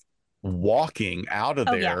drive, walking out of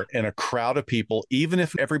there in a crowd of people, even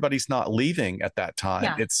if everybody's not leaving at that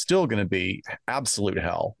time, it's still going to be absolute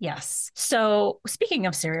hell. Yes. So speaking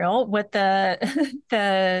of Serial, what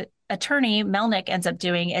the attorney Melnick ends up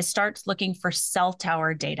doing is starts looking for cell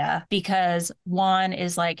tower data because Juan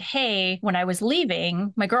is like, hey, when I was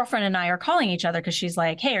leaving, my girlfriend and I are calling each other because she's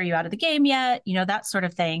like, hey, are you out of the game yet? You know, that sort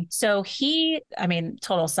of thing. So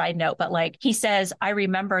total side note, but like he says, I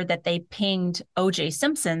remember that they pinged OJ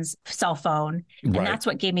Simpson's cell phone. And that's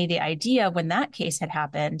what gave me the idea when that case had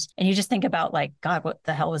happened. And you just think about like, God, what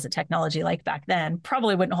the hell was the technology like back then?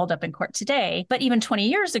 Probably wouldn't hold up in court today. But even 20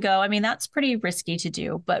 years ago, I mean, that's pretty risky to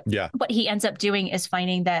do. But what he ends up doing is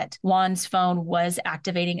finding that Juan's phone was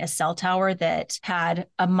activating a cell tower that had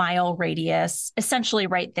a mile radius, essentially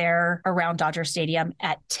right there around Dodger Stadium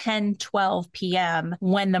at 10:12 p.m.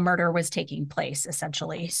 when the murder was taking place,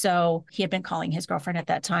 essentially. So he had been calling his girlfriend at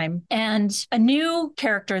that time. And a new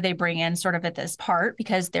character they bring in sort of at this part,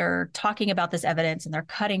 because they're talking about this evidence and they're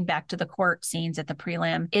cutting back to the court scenes at the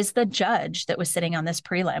prelim, is the judge that was sitting on this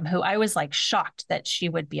prelim, who I was like shocked that she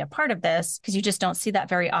would be a part of this because you just don't see that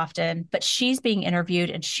very often. But she's being interviewed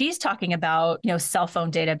and she's talking about, you know, cell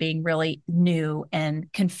phone data being really new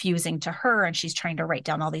and confusing to her. And she's trying to write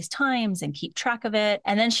down all these times and keep track of it.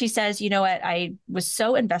 And then she says, you know what, I was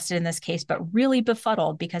so invested in this case, but really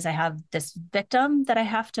befuddled because I have this victim that I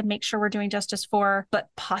have to make sure we're doing justice for, but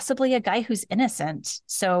possibly a guy who's innocent.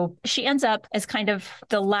 So she ends up as kind of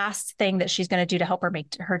the last thing that she's going to do to help her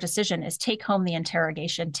make her decision is take home the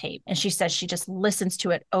interrogation tape. And she says she just listens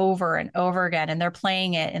to it over and over again. And they're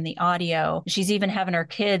playing it in the audio. She's even having her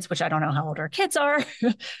kids, which I don't know how old her kids are,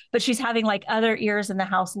 but she's having like other ears in the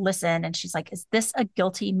house listen. And she's like, is this a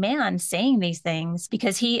guilty man saying these things?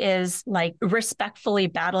 Because he is like respectfully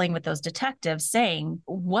battling with those detectives saying,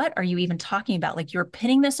 what are you even talking about? Like you're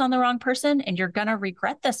pinning this on the wrong person and you're going to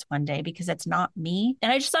regret this one day because it's not me.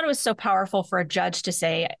 And I just thought it was so powerful for a judge to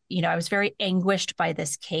say, you know, I was very anguished by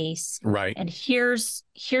this case. Right. And here's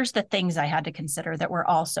the things I had to consider that were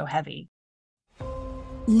all so heavy.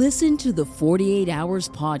 Listen to the 48 Hours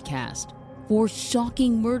podcast for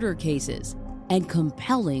shocking murder cases and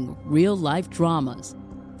compelling real-life dramas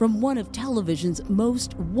from one of television's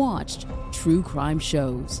most watched true crime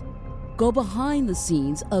shows. Go behind the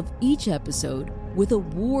scenes of each episode with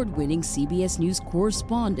award-winning CBS News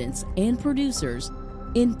correspondents and producers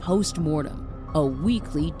in Postmortem, a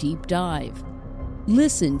weekly deep dive.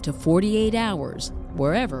 Listen to 48 Hours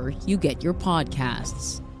wherever you get your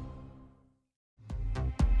podcasts.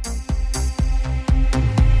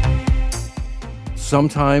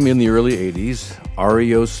 Sometime in the early 80s,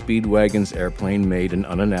 REO Speedwagon's airplane made an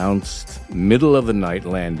unannounced, middle-of-the-night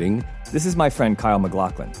landing. This is my friend Kyle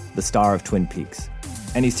MacLachlan, the star of Twin Peaks.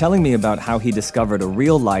 And he's telling me about how he discovered a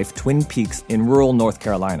real-life Twin Peaks in rural North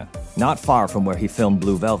Carolina, not far from where he filmed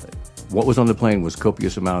Blue Velvet. What was on the plane was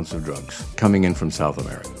copious amounts of drugs coming in from South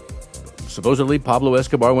America. Supposedly, Pablo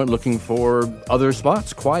Escobar went looking for other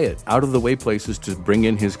spots, quiet, out-of-the-way places to bring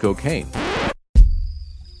in his cocaine.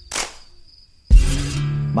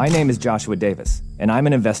 My name is Joshua Davis, and I'm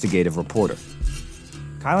an investigative reporter.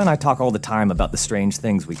 Kyle and I talk all the time about the strange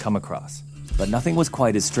things we come across, but nothing was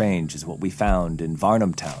quite as strange as what we found in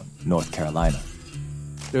Varnamtown, North Carolina.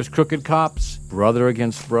 There's crooked cops, brother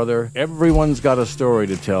against brother. Everyone's got a story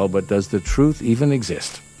to tell, but does the truth even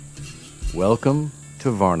exist? Welcome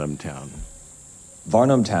to Varnamtown.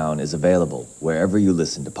 Varnamtown is available wherever you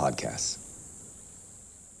listen to podcasts.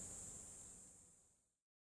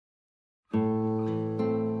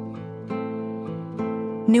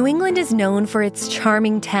 New England is known for its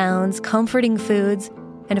charming towns, comforting foods,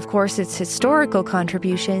 and of course its historical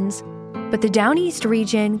contributions, but the Down East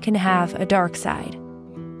region can have a dark side.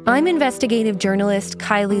 I'm investigative journalist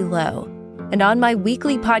Kylie Lowe, and on my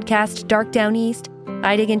weekly podcast, Dark Down East,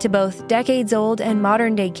 I dig into both decades-old and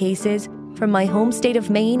modern-day cases from my home state of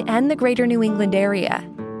Maine and the greater New England area.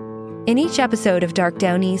 In each episode of Dark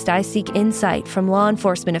Down East, I seek insight from law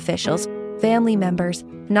enforcement officials, family members,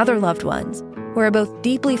 and other loved ones who are both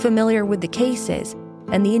deeply familiar with the cases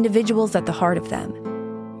and the individuals at the heart of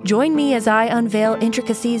them. Join me as I unveil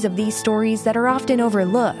intricacies of these stories that are often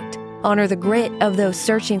overlooked, honor the grit of those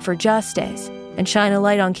searching for justice, and shine a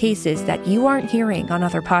light on cases that you aren't hearing on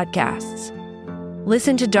other podcasts.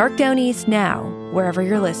 Listen to Dark Down East now, wherever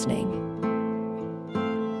you're listening.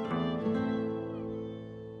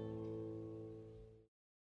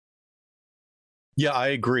 Yeah, I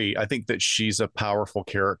agree. I think that she's a powerful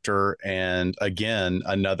character. And again,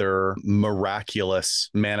 another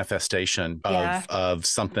miraculous manifestation of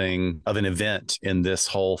something, of an event in this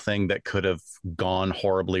whole thing that could have gone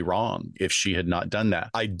horribly wrong if she had not done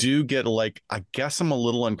that. I do get I guess I'm a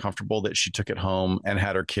little uncomfortable that she took it home and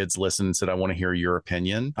had her kids listen and said, I want to hear your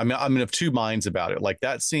opinion. I'm of two minds about it. Like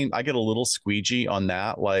that scene, I get a little squeegee on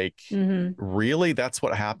that. Like, really? That's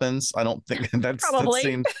what happens? I don't think that's Probably. That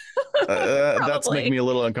seems, that's making me a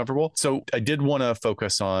little uncomfortable. So I did want to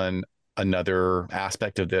focus on another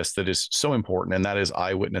aspect of this that is so important, and that is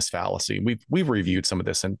eyewitness fallacy. We've reviewed some of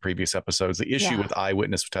this in previous episodes. The issue with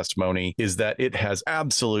eyewitness testimony is that it has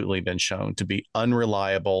absolutely been shown to be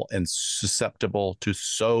unreliable and susceptible to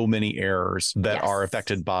so many errors that are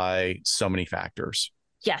affected by so many factors.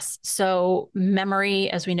 Yes. So memory,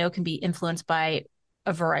 as we know, can be influenced by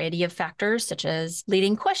a variety of factors, such as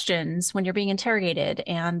leading questions when you're being interrogated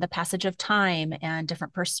and the passage of time and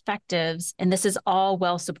different perspectives. And this is all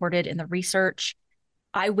well supported in the research.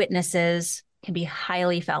 Eyewitnesses can be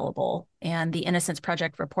highly fallible. And the Innocence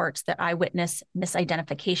Project reports that eyewitness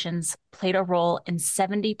misidentifications played a role in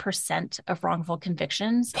 70% of wrongful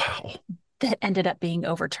convictions. Wow. That ended up being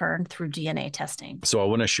overturned through DNA testing. So I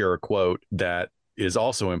want to share a quote that is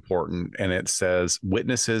also important, and it says,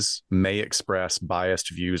 witnesses may express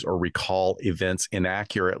biased views or recall events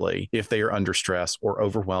inaccurately if they are under stress or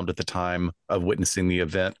overwhelmed at the time of witnessing the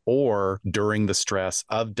event or during the stress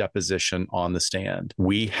of deposition on the stand.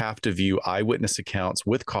 We have to view eyewitness accounts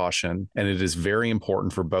with caution, and it is very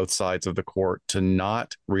important for both sides of the court to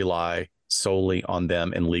not rely solely on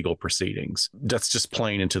them in legal proceedings. That's just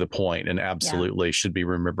plain and to the point, and absolutely should be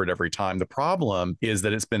remembered every time. The problem is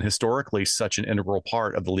that it's been historically such an integral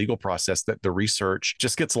part of the legal process that the research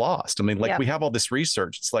just gets lost. I mean, we have all this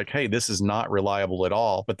research. It's like, hey, this is not reliable at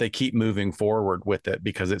all, but they keep moving forward with it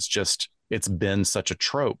because it's been such a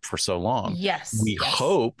trope for so long. We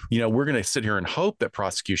hope, we're going to sit here and hope that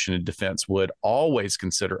prosecution and defense would always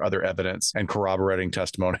consider other evidence and corroborating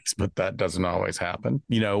testimonies, but that doesn't always happen.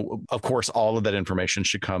 Of course, all of that information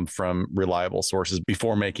should come from reliable sources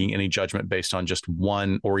before making any judgment based on just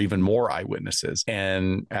one or even more eyewitnesses.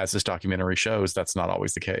 And as this documentary shows, that's not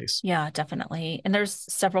always the case. Yeah, definitely. And there's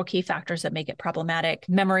several key factors that make it problematic.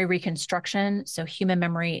 Memory reconstruction. So human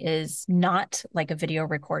memory is not like a video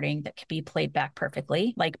recording that can be played back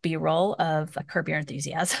perfectly, like B-roll of Curb Your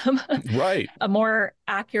Enthusiasm. Right. A more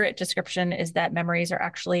accurate description is that memories are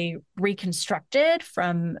actually reconstructed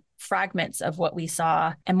from fragments of what we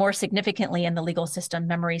saw. And more significantly, in the legal system,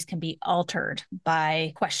 memories can be altered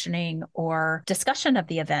by questioning or discussion of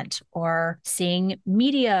the event or seeing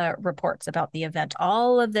media reports about the event.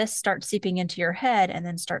 All of this starts seeping into your head and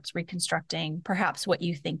then starts reconstructing perhaps what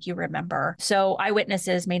you think you remember. So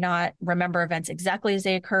eyewitnesses may not remember events exactly as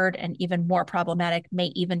they occurred, and even more problematic,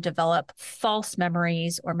 may even develop false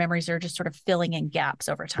memories or memories that are just sort of filling in gaps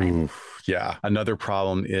over time. Oof, yeah. Another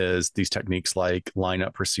problem is these techniques like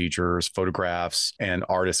lineup procedures, photographs, and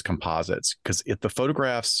artist composites. Because if the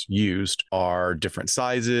photographs used are different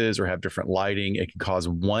sizes or have different lighting, it can cause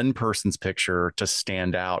one person's picture to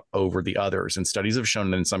stand out over the others. And studies have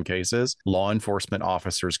shown that in some cases, law enforcement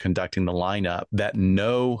officers conducting the lineup that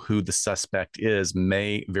know who the suspect is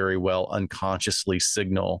may very well unconsciously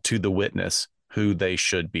signal to the witness who they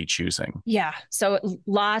should be choosing. Yeah. So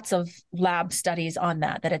lots of lab studies on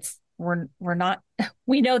that it's,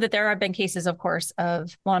 we know that there have been cases, of course,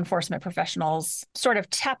 of law enforcement professionals sort of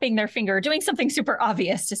tapping their finger, doing something super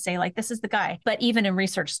obvious to say, like, this is the guy. But even in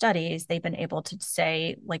research studies, they've been able to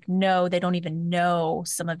say, like, no, they don't even know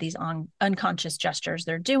some of these unconscious gestures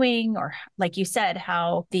they're doing, or like you said,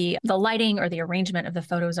 how the lighting or the arrangement of the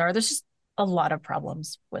photos are. There's just a lot of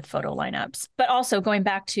problems with photo lineups. But also going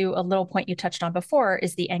back to a little point you touched on before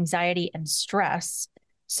is the anxiety and stress.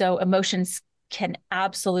 So emotions can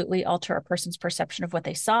absolutely alter a person's perception of what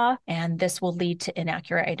they saw, and this will lead to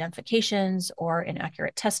inaccurate identifications or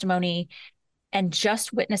inaccurate testimony. And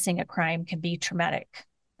just witnessing a crime can be traumatic,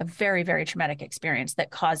 a very, very traumatic experience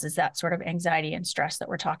that causes that sort of anxiety and stress that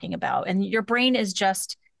we're talking about. And your brain is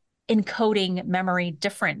just encoding memory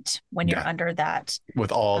different when you're under that.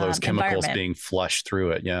 With all those chemicals being flushed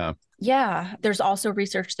through it. Yeah. Yeah. There's also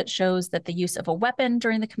research that shows that the use of a weapon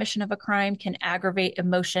during the commission of a crime can aggravate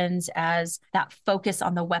emotions as that focus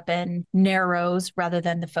on the weapon narrows rather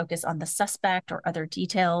than the focus on the suspect or other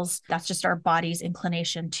details. That's just our body's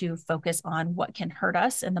inclination to focus on what can hurt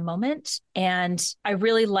us in the moment. And I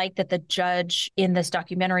really like that the judge in this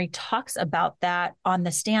documentary talks about that on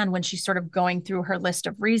the stand when she's sort of going through her list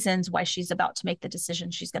of reasons why she's about to make the decision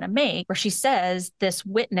she's going to make, where she says this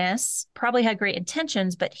witness probably had great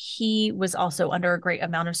intentions, but he was also under a great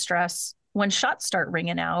amount of stress when shots start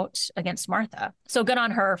ringing out against Martha. So good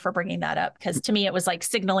on her for bringing that up, because to me, it was like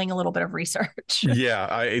signaling a little bit of research. Yeah,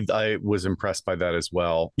 I was impressed by that as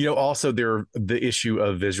well. You know, also the issue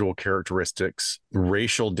of visual characteristics,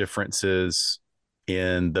 racial differences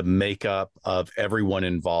in the makeup of everyone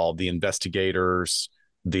involved, the investigators,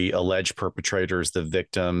 the alleged perpetrators, the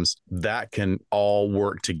victims, that can all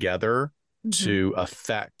work together to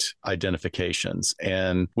affect identifications.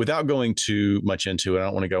 And without going too much into it, I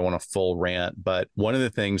don't want to go on a full rant, but one of the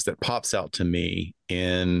things that pops out to me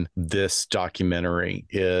in this documentary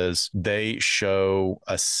is they show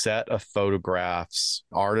a set of photographs,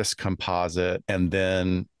 artist composite, and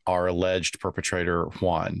then our alleged perpetrator,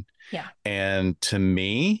 Juan. Yeah. And to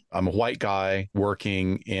me, I'm a white guy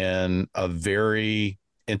working in a very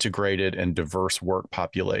integrated and diverse work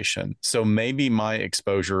population. So maybe my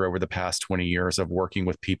exposure over the past 20 years of working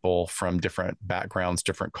with people from different backgrounds,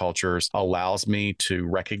 different cultures, allows me to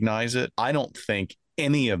recognize it. I don't think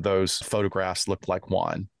any of those photographs look like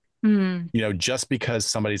Juan. You know, just because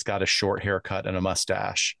somebody's got a short haircut and a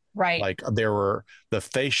mustache. Right. Like the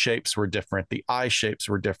face shapes were different. The eye shapes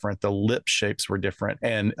were different. The lip shapes were different.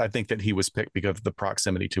 And I think that he was picked because of the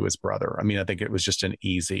proximity to his brother. I mean, I think it was just an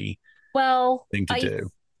easy thing to do.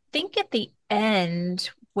 I think at the end,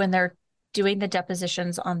 when they're doing the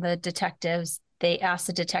depositions on the detectives, they asked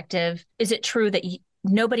the detective, is it true that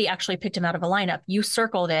nobody actually picked him out of a lineup? You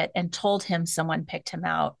circled it and told him someone picked him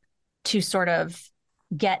out to sort of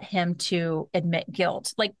get him to admit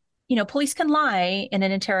guilt. Like, you know, police can lie in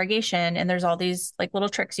an interrogation, and there's all these like little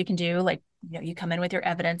tricks you can do. Like, you know, you come in with your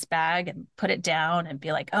evidence bag and put it down and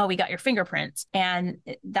be like, oh, we got your fingerprints. And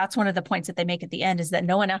that's one of the points that they make at the end, is that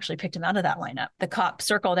no one actually picked him out of that lineup. The cop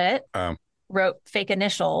circled it, wrote fake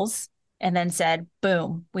initials, and then said,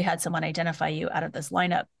 boom, we had someone identify you out of this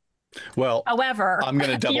lineup. Well, however, I'm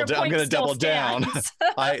going to double down.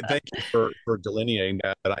 I thank you for delineating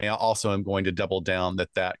that. But I also am going to double down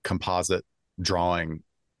that composite drawing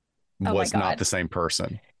was not the same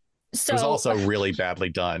person. So, it was also really badly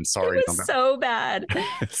done. Sorry. It was so bad.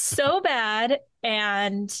 So bad.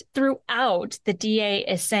 And throughout, the DA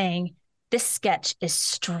is saying this sketch is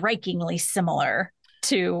strikingly similar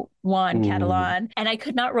to Juan Catalan. And I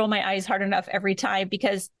could not roll my eyes hard enough every time,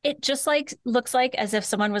 because it just like looks like as if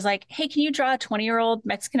someone was like, hey, can you draw a 20-year-old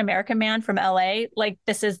Mexican-American man from LA? Like,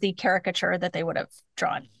 this is the caricature that they would have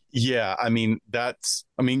drawn. Yeah. I mean,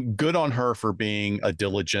 good on her for being a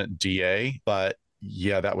diligent DA, but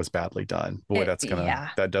yeah, that was badly done. Boy,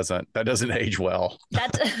 that doesn't age well.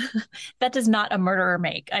 That does not a murderer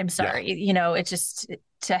make. I'm sorry. Yeah. You know, it's just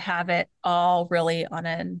to have it all really on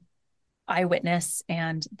an eyewitness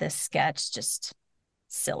and this sketch, just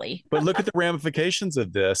silly. But look at the ramifications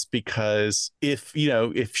of this, because if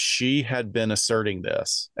she had been asserting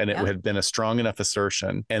this and it had been a strong enough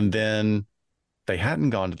assertion, and then they hadn't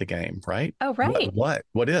gone to the game, right? Oh, right.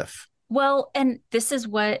 What if? Well, and this is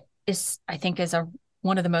what is, I think, is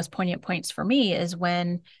one of the most poignant points for me is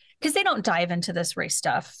when, because they don't dive into this race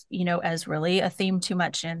stuff, you know, as really a theme too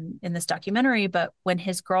much in this documentary. But when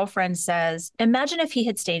his girlfriend says, imagine if he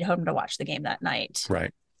had stayed home to watch the game that night.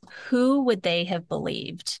 Right. Who would they have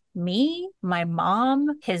believed? Me, my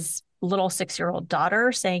mom, his little 6-year-old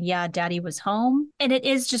daughter saying, yeah, daddy was home. And it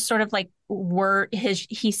is just sort of like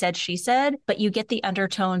he said, she said, but you get the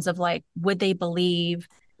undertones of like, would they believe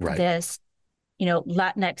this, you know,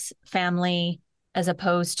 Latinx family as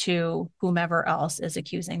opposed to whomever else is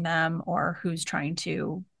accusing them or who's trying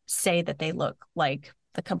to say that they look like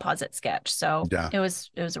the composite sketch. So it was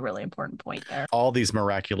a really important point there. All these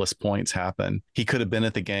miraculous points happen. He could have been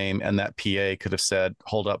at the game and that PA could have said,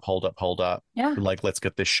 hold up. Yeah. Like, let's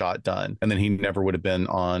get this shot done. And then he never would have been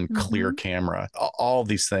on clear camera. All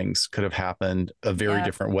these things could have happened a very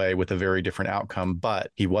different way with a very different outcome,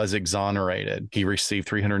 but he was exonerated. He received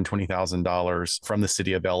 $320,000 from the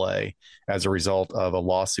city of LA as a result of a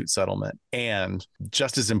lawsuit settlement. And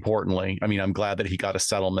just as importantly, I mean, I'm glad that he got a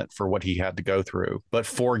settlement for what he had to go through, but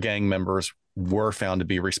 4 gang members were found to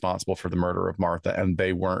be responsible for the murder of Martha, and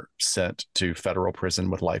they weren't sent to federal prison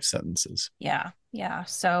with life sentences. Yeah.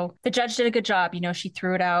 So the judge did a good job. You know, she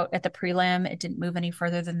threw it out at the prelim. It didn't move any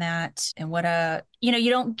further than that. And you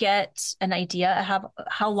don't get an idea of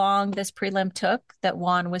how long this prelim took that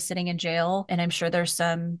Juan was sitting in jail. And I'm sure there's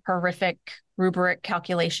some horrific rubric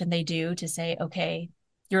calculation they do to say, okay,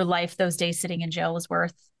 your life those days sitting in jail was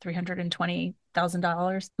worth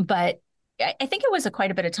 $320,000. But I think it was quite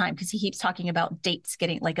a bit of time because he keeps talking about dates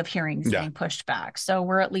of hearings getting pushed back. So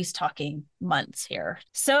we're at least talking months here.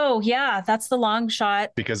 So yeah, that's the long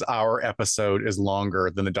shot. Because our episode is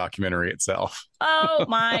longer than the documentary itself. Oh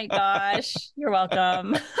my gosh. You're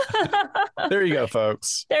welcome. There you go,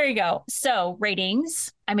 folks. There you go. So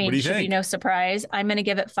ratings. I mean, should be no surprise. I'm going to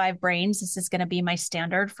give it 5 brains. This is going to be my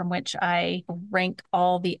standard from which I rank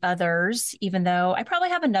all the others, even though I probably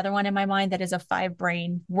have another one in my mind that is a 5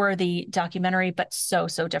 brain worthy documentary, but so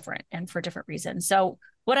different and for different reasons. So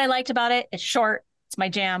what I liked about it, it's short. It's my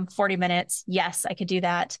jam, 40 minutes. Yes, I could do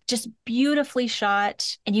that. Just beautifully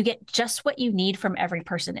shot. And you get just what you need from every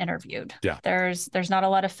person interviewed. Yeah. There's not a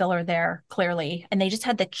lot of filler there, clearly. And they just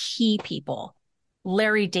had the key people.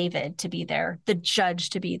 Larry David to be there, the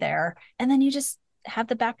judge to be there. And then you just have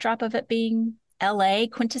the backdrop of it being LA,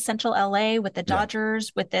 quintessential LA with the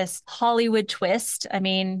Dodgers, with this Hollywood twist. I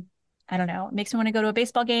mean, I don't know. It makes me want to go to a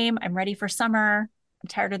baseball game. I'm ready for summer. I'm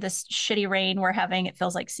tired of this shitty rain we're having. It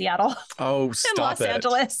feels like Seattle. Oh, stop in Los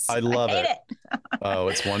Angeles. I love it. Oh,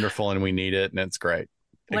 it's wonderful and we need it and it's great.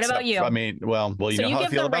 What about you? I mean, well, you know how I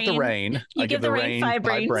feel about the rain. I give the rain 5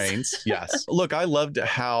 brains. Yes. Look, I loved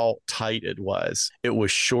how tight it was. It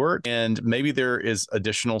was short, and maybe there is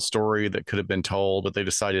additional story that could have been told, but they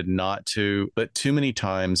decided not to. But too many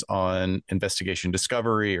times on Investigation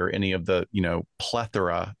Discovery or any of the,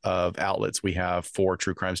 plethora of outlets we have for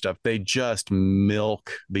true crime stuff, they just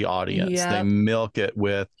milk the audience. Yep. They milk it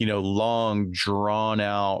with, long, drawn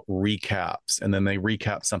out recaps, and then they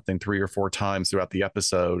recap something 3 or 4 times throughout the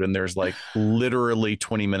episode. And there's like literally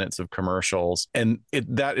 20 minutes of commercials. And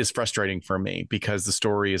that is frustrating for me because the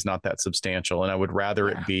story is not that substantial. And I would rather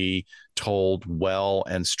it be told well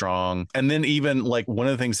and strong. And then even like one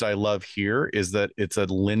of the things that I love here is that it's a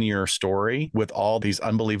linear story with all these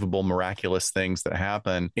unbelievable, miraculous things that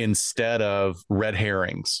happen instead of red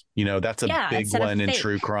herrings. That's a big one in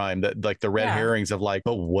true crime, that like the red herrings of like,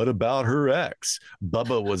 but what about her ex?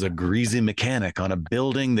 Bubba was a greasy mechanic on a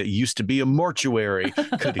building that used to be a mortuary.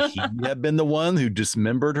 Could he have been the one who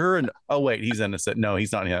dismembered her? And oh, wait, he's innocent. No,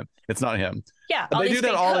 he's not him. It's not him. Yeah. They do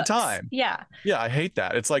that all the time. Yeah. Yeah. I hate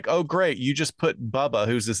that. It's like, oh, great. You just put Bubba,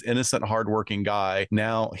 who's this innocent, hardworking guy.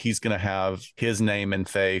 Now he's going to have his name and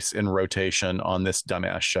face in rotation on this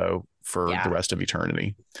dumbass show for the rest of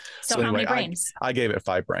eternity. So anyway, how many brains? I gave it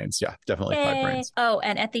 5 brains. Yeah, definitely 5 brains. Oh,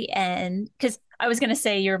 and at the end, because I was going to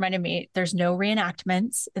say, you reminded me, there's no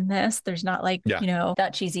reenactments in this. There's not like,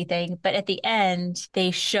 that cheesy thing. But at the end, they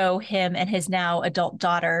show him and his now adult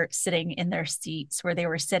daughter sitting in their seats where they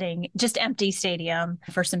were sitting, just empty stadium,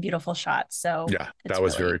 for some beautiful shots. So yeah, that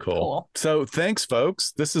was really very cool. So thanks,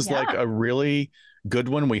 folks. This is like a really Good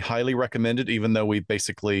one. We highly recommend it, even though we've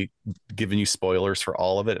basically given you spoilers for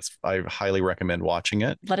all of it. I highly recommend watching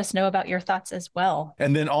it. Let us know about your thoughts as well.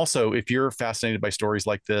 And then also, if you're fascinated by stories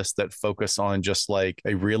like this that focus on just like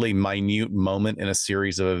a really minute moment in a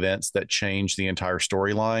series of events that change the entire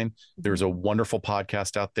storyline, there's a wonderful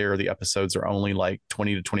podcast out there. The episodes are only like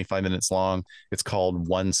 20 to 25 minutes long. It's called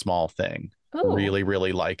One Small Thing. Ooh. Really,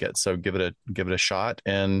 really like it. So give it a shot.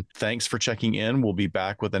 And thanks for checking in. We'll be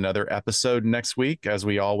back with another episode next week, as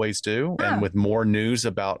we always do, and with more news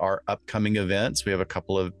about our upcoming events. We have a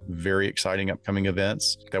couple of very exciting upcoming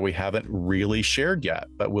events that we haven't really shared yet,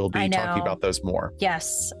 but we'll be talking about those more.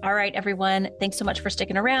 Yes. All right, everyone. Thanks so much for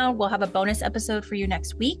sticking around. We'll have a bonus episode for you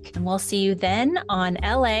next week, and we'll see you then on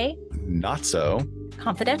LA Not So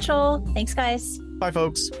Confidential. Thanks, guys. Bye,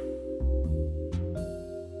 folks.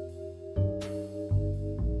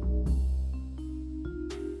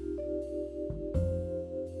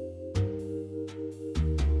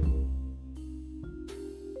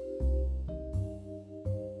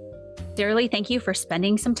 Sincerely, thank you for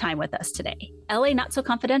spending some time with us today. LA Not So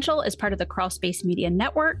Confidential is part of the Crawlspace Media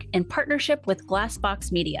Network in partnership with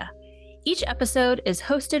Glassbox Media. Each episode is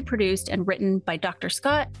hosted, produced, and written by Dr.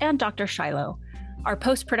 Scott and Dr. Shiloh. Our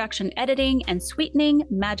post-production editing and sweetening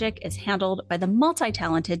magic is handled by the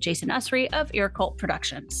multi-talented Jason Usry of Ear Cult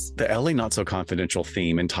Productions. The LA Not So Confidential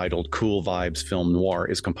theme, entitled Cool Vibes Film Noir,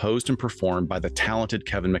 is composed and performed by the talented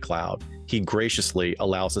Kevin MacLeod. He graciously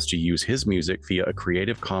allows us to use his music via a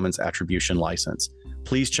Creative Commons Attribution license.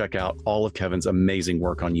 Please check out all of Kevin's amazing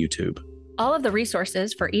work on YouTube. All of the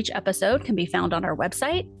resources for each episode can be found on our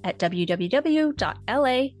website at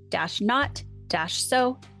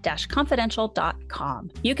www.la-not-so-confidential.com.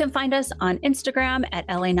 You can find us on Instagram at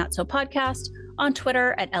LA Not So Podcast, on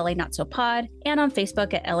Twitter at LA Not So Pod, and on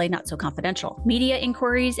Facebook at LA Not So Confidential. Media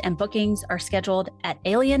inquiries and bookings are scheduled at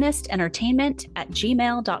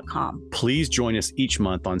alienistentertainment@gmail.com. Please join us each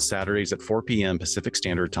month on Saturdays at 4 p.m. Pacific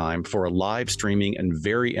Standard Time for a live streaming and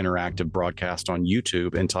very interactive broadcast on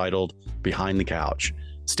YouTube entitled Behind the Couch.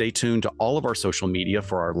 Stay tuned to all of our social media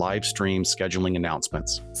for our live stream scheduling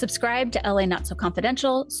announcements. Subscribe to LA Not So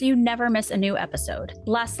Confidential so you never miss a new episode.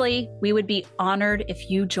 Lastly, we would be honored if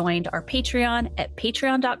you joined our Patreon at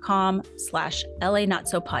patreon.com/LA Not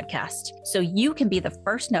So Podcast, so you can be the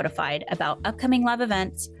first notified about upcoming live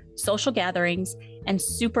events, social gatherings, and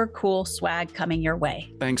super cool swag coming your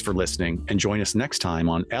way. Thanks for listening, and join us next time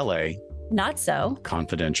on LA Not So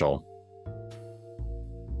Confidential.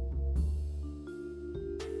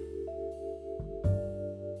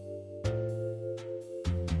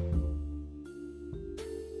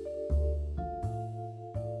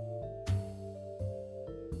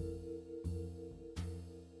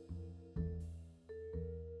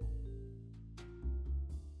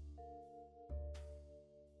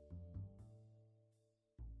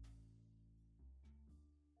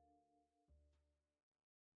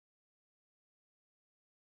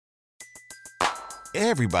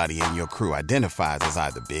 Everybody in your crew identifies as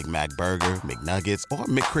either Big Mac Burger, McNuggets, or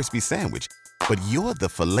McCrispy Sandwich. But you're the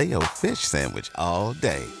Filet-O-Fish Sandwich all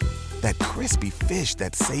day. That crispy fish,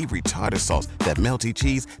 that savory tartar sauce, that melty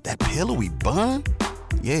cheese, that pillowy bun.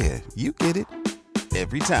 Yeah, you get it.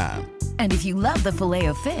 Every time. And if you love the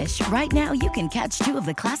Filet-O-Fish, right now you can catch two of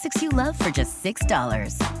the classics you love for just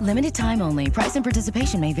 $6. Limited time only. Price and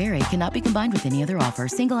participation may vary. Cannot be combined with any other offer.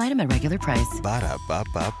 Single item at regular price.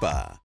 Ba-da-ba-ba-ba.